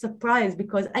huge surprise,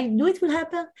 because I knew it will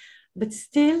happen, but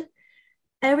still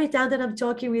every time that I'm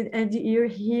talking with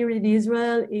NDE here in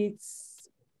Israel,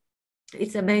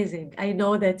 it's amazing. I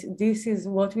know that this is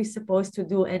what we're supposed to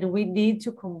do, and we need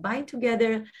to combine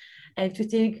together and to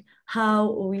think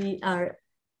how we are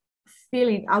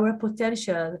feeling our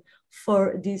potential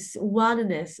for this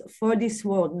oneness, for this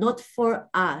world, not for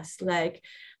us. Like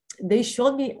they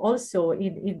showed me also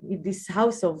in this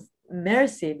house of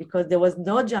mercy, because there was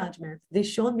no judgment. They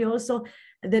showed me also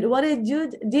that what I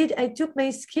did, I took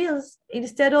my skills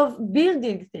instead of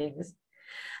building things.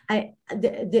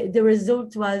 The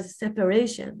result was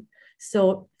separation.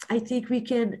 So I think we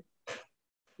can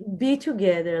be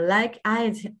together like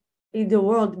eyes in the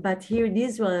world, but here in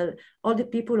Israel, all the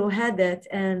people who had that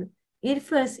and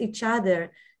influence each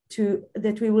other to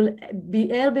that we will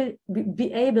be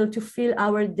able to feel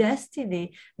our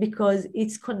destiny, because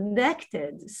it's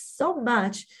connected so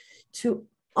much to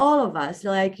all of us.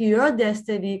 Like your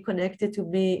destiny connected to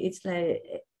me, it's like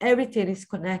everything is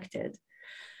connected.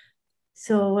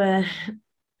 So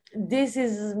this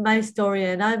is my story,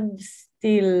 and I'm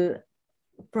still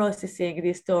processing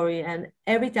this story. And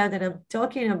every time that I'm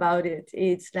talking about it,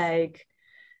 it's like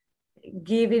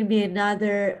giving me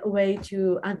another way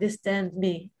to understand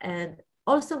me, and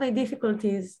also my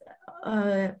difficulties,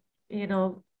 you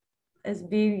know, as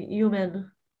being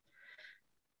human.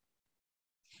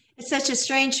 It's such a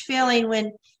strange feeling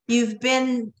when you've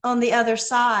been on the other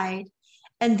side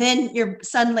and then you're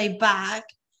suddenly back,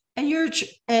 and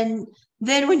and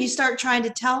then when you start trying to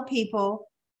tell people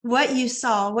what you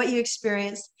saw, what you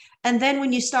experienced, and then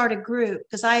when you start a group,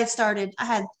 because I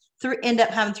had end up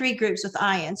having three groups with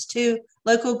IANS, two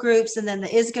local groups and then the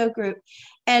ISGO group.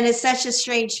 And it's such a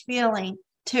strange feeling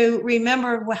to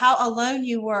remember how alone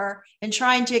you were in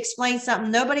trying to explain something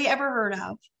nobody ever heard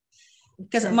of.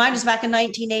 Because mine was back in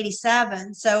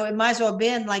 1987. So it might as well have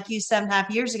been like you 7.5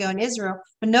 years ago in Israel,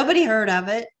 but nobody heard of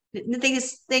it. Didn't think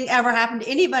this thing ever happened to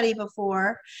anybody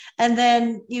before. And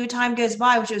then time goes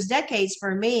by, which was decades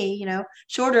for me,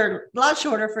 shorter, a lot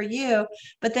shorter for you.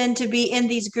 But then to be in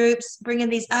these groups, bringing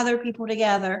these other people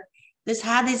together,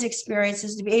 had these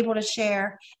experiences to be able to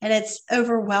share, and it's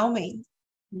overwhelming.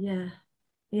 Yeah,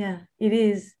 it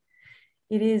is.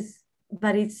 It is,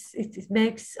 but it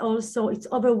makes also, it's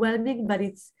overwhelming, but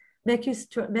it's make you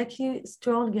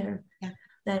stronger. Yeah.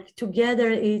 Like together,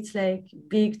 it's like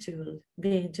big tool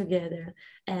being together.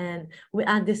 And we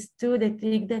understood, I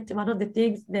think that one of the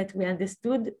things that we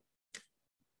understood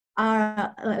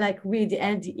are like with the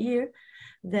NDE,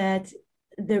 that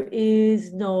there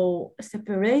is no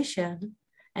separation,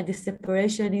 and the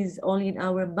separation is only in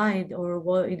our mind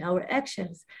or in our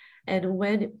actions. And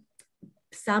when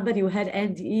somebody who had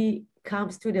NDE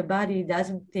comes to the body,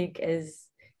 doesn't think as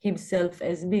himself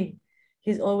as me.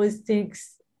 He always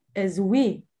thinks as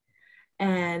we,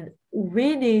 and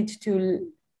we need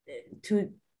to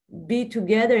be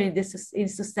together in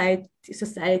society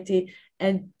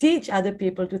and teach other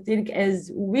people to think as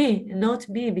we, not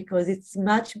me, because it's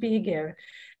much bigger,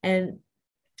 and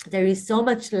there is so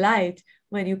much light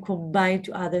when you combine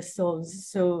to other souls.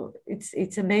 So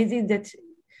it's amazing that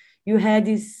you had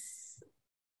this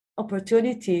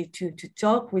opportunity to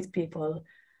talk with people.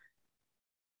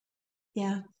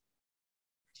 Yeah.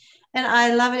 And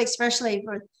I love it, especially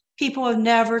for people who have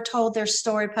never told their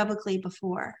story publicly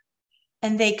before.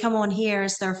 And they come on here,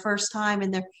 it's their first time,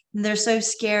 and they're so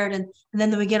scared. And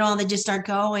then we get on, they just start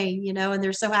going, and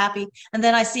they're so happy. And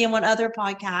then I see them on other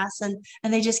podcasts, and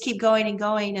they just keep going and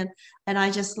going. And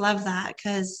I just love that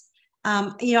because,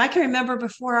 I can remember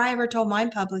before I ever told mine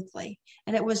publicly,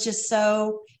 and it was just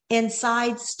so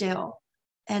inside still.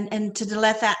 And to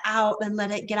let that out and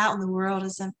let it get out in the world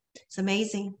it's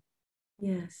amazing.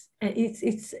 Yes, and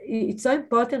it's so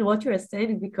important what you are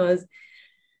saying, because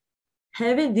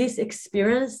having this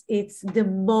experience, it's the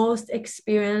most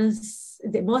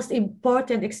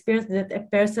important experience that a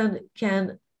person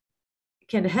can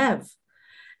have.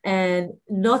 And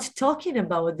not talking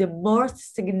about the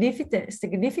most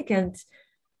significant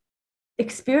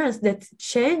experience that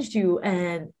changed you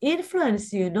and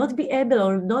influenced you, not be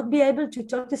able to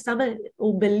talk to someone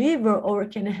who believe or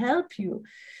can help you.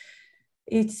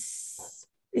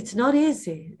 It's not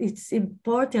easy. It's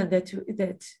important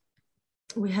that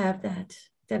we have that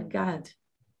God.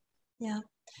 Yeah.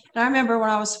 And I remember when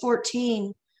I was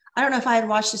 14, I don't know if I had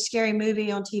watched a scary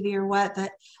movie on TV or what,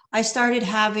 but I started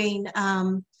having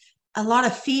a lot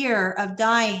of fear of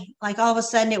dying. Like all of a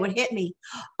sudden it would hit me,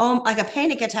 like a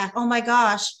panic attack. Oh my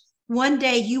gosh, one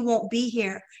day you won't be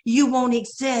here. You won't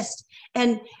exist.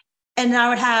 And I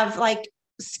would have like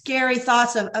scary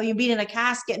thoughts of you being in a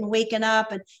casket and waking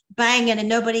up and banging and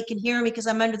nobody can hear me because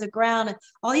I'm under the ground, and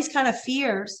all these kind of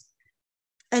fears.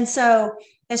 And so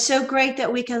it's so great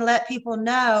that we can let people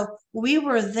know we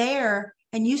were there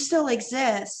and you still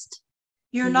exist.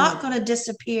 You're not going to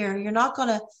disappear. You're not going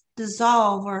to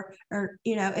dissolve or,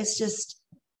 it's just,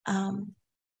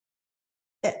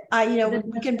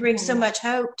 we can bring so much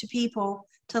hope to people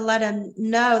to let them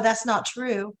know that's not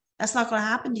true. That's not going to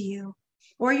happen to you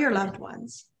or your loved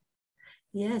ones.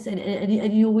 Yes,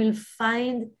 and you will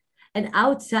find, and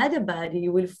outside the body,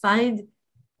 you will find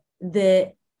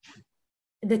that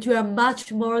you are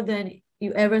much more than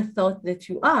you ever thought that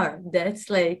you are. That's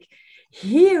like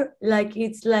here,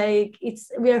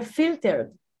 we are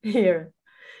filtered here,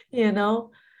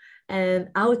 and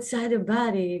outside the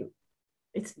body,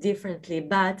 it's differently.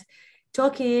 But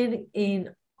talking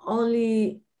in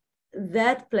only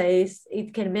that place,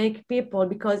 it can make people,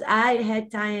 because I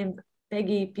had time,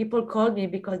 Peggy, people called me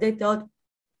because they thought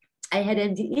I had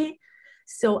NDE.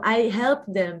 So I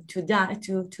helped them to die,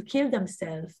 to kill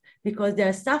themselves because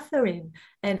they're suffering.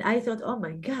 And I thought, oh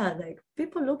my God, like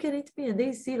people looking at me and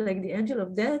they see like the angel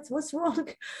of death. What's wrong?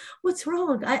 What's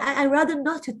wrong? I rather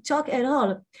not to talk at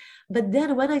all. But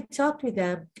then when I talked with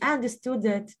them, I understood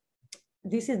that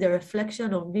this is the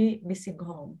reflection of me missing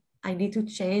home. I need to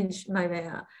change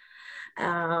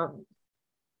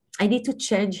I need to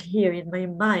change here in my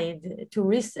mind to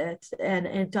reset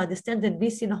and to understand that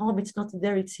missing home, it's not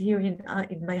there, it's here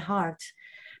in my heart.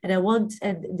 And I want,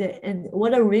 and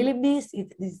what I really miss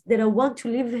is that I want to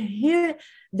live here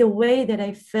the way that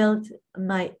I felt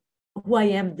who I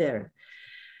am there.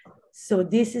 So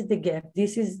this is the gap,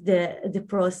 this is the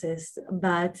process,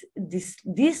 but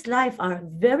this life are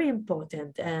very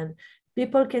important. And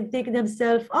people can think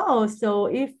themselves, oh, so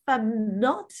if I'm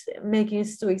not making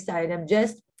suicide, I'm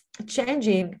just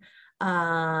changing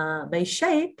my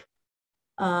shape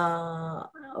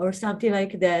or something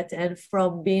like that, and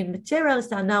from being material,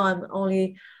 so now I'm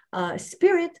only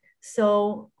spirit,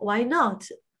 so why not?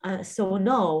 So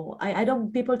no, I don't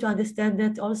want people to understand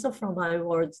that also from my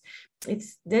words.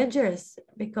 It's dangerous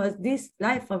because this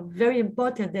life are very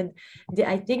important. And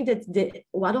I think that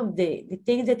one of the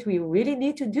things that we really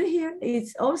need to do here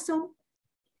is also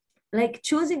like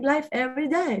choosing life every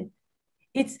day.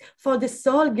 It's for the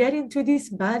soul getting to this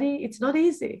body, it's not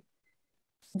easy.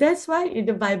 That's why in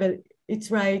the Bible,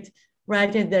 it's right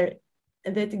in there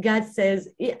that God says,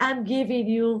 I'm giving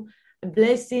you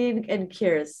blessing and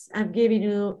curse. I'm giving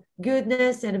you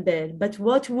goodness and bad. But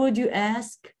what would you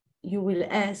ask? You will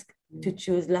ask to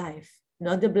choose life,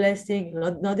 not the blessing,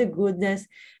 not the goodness,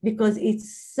 because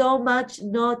it's so much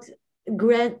not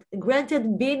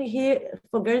granted being here,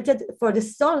 granted for the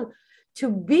soul to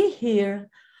be here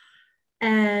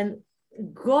and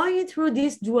going through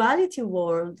this duality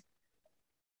world.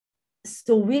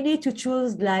 So we need to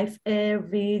choose life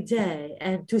every day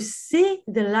and to see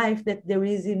the life that there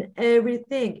is in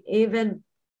everything. Even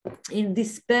in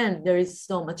this pen, there is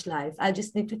so much life. I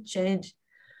just need to change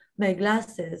my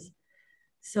glasses.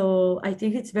 So I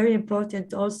think it's very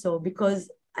important also,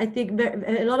 because I think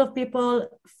a lot of people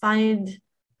find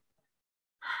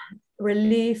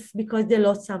relief because they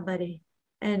lost somebody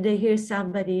and they hear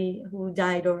somebody who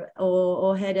died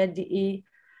or had NDE,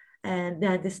 and they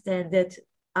understand that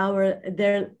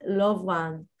their loved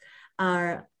ones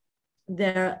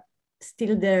they're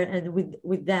still there and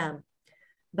with them.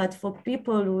 But for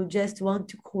people who just want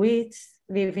to quit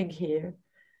living here,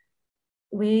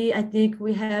 I think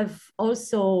we have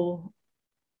also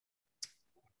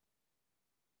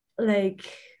like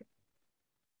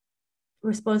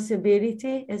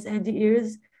responsibility as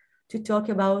NDEers to talk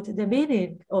about the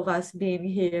meaning of us being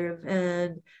here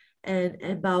and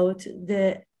about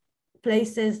the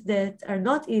places that are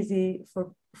not easy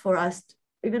for us,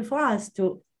 even for us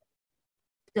to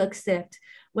accept.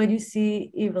 When you see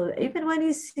evil, even when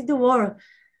you see the war,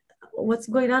 what's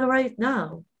going on right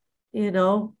now,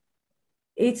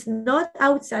 it's not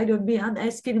outside of me. I'm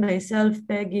asking myself,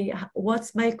 Peggy,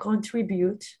 what's my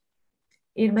contribute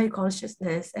in my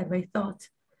consciousness and my thought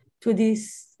to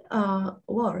this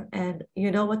war? And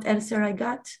you know what answer I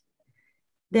got?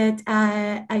 That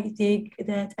I think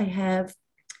that I have,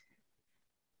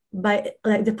 by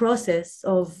like the process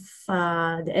of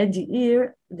the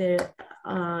NDE,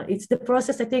 it's the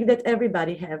process I think that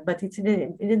everybody have, but it's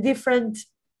in a different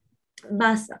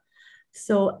massa.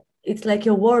 So it's like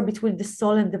a war between the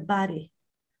soul and the body,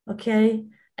 okay?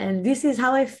 And this is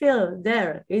how I feel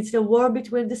there. It's a war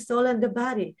between the soul and the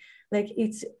body. Like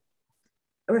it's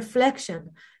a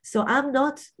reflection. So I'm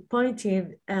not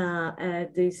pointing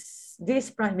at this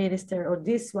prime minister or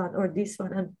this one or this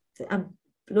one. I'm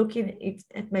looking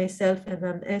at myself and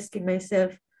I'm asking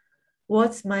myself,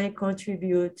 what's my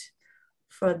contribute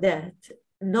for that?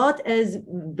 Not as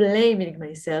blaming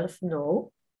myself,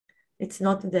 no, It's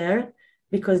not there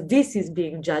because this is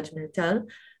being judgmental,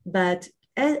 but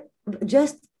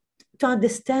just to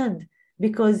understand,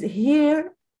 because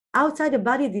here outside the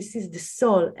body, this is the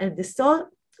soul, and the soul,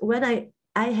 when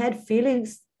I had feelings,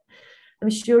 I'm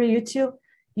sure you too,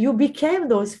 you became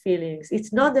those feelings.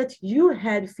 It's not that you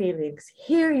had feelings.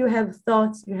 Here you have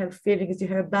thoughts, you have feelings, you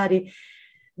have body.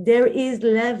 There is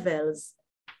levels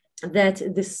that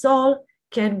the soul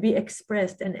can be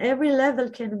expressed, and every level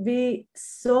can be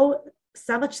so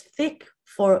much thick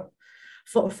for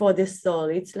the soul.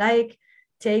 It's like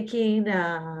taking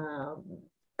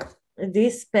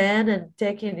this pen and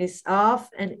taking this off,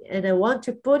 and I want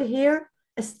to put here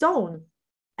a stone.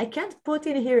 I can't put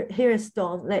in here a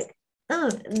stone, like, oh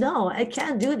no, I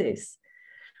can't do this.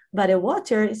 But a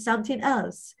water is something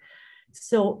else.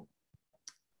 So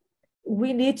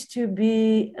we need to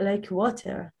be like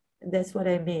water. That's what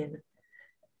I mean,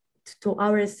 to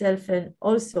ourselves and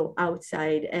also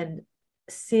outside, and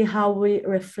see how we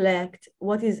reflect,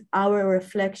 what is our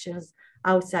reflections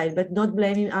outside, but not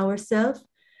blaming ourselves.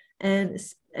 And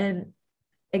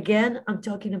again, I'm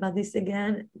talking about this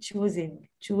again,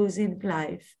 choosing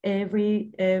life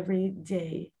every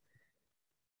day.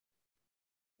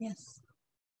 Yes.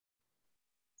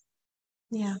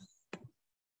 Yeah.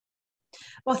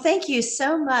 Well, thank you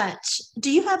so much. Do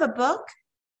you have a book?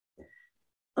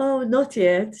 Oh, not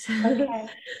yet. Okay.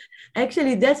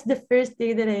 Actually, that's the first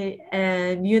thing that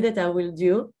I knew that I will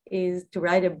do, is to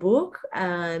write a book.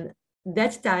 And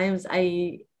that times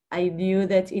I knew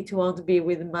that it won't be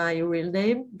with my real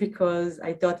name, because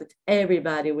I thought that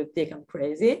everybody would think I'm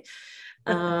crazy.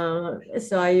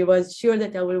 So I was sure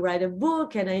that I will write a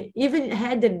book, and I even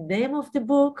had the name of the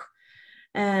book.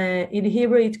 In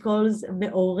Hebrew, it calls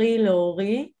Me'ori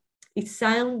Le'ori. It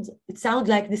sounds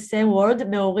like the same word,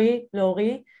 Me'ori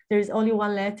Le'ori. There is only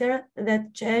one letter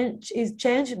that is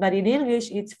changed, but in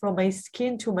English, it's from my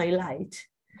skin to my light.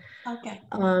 Okay.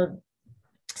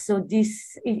 So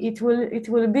this it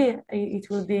will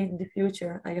be in the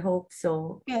future. I hope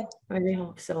so. Good. I really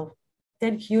hope so.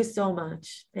 Thank you so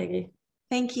much, Peggy.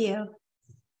 Thank you.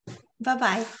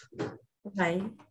 Bye-bye. Bye.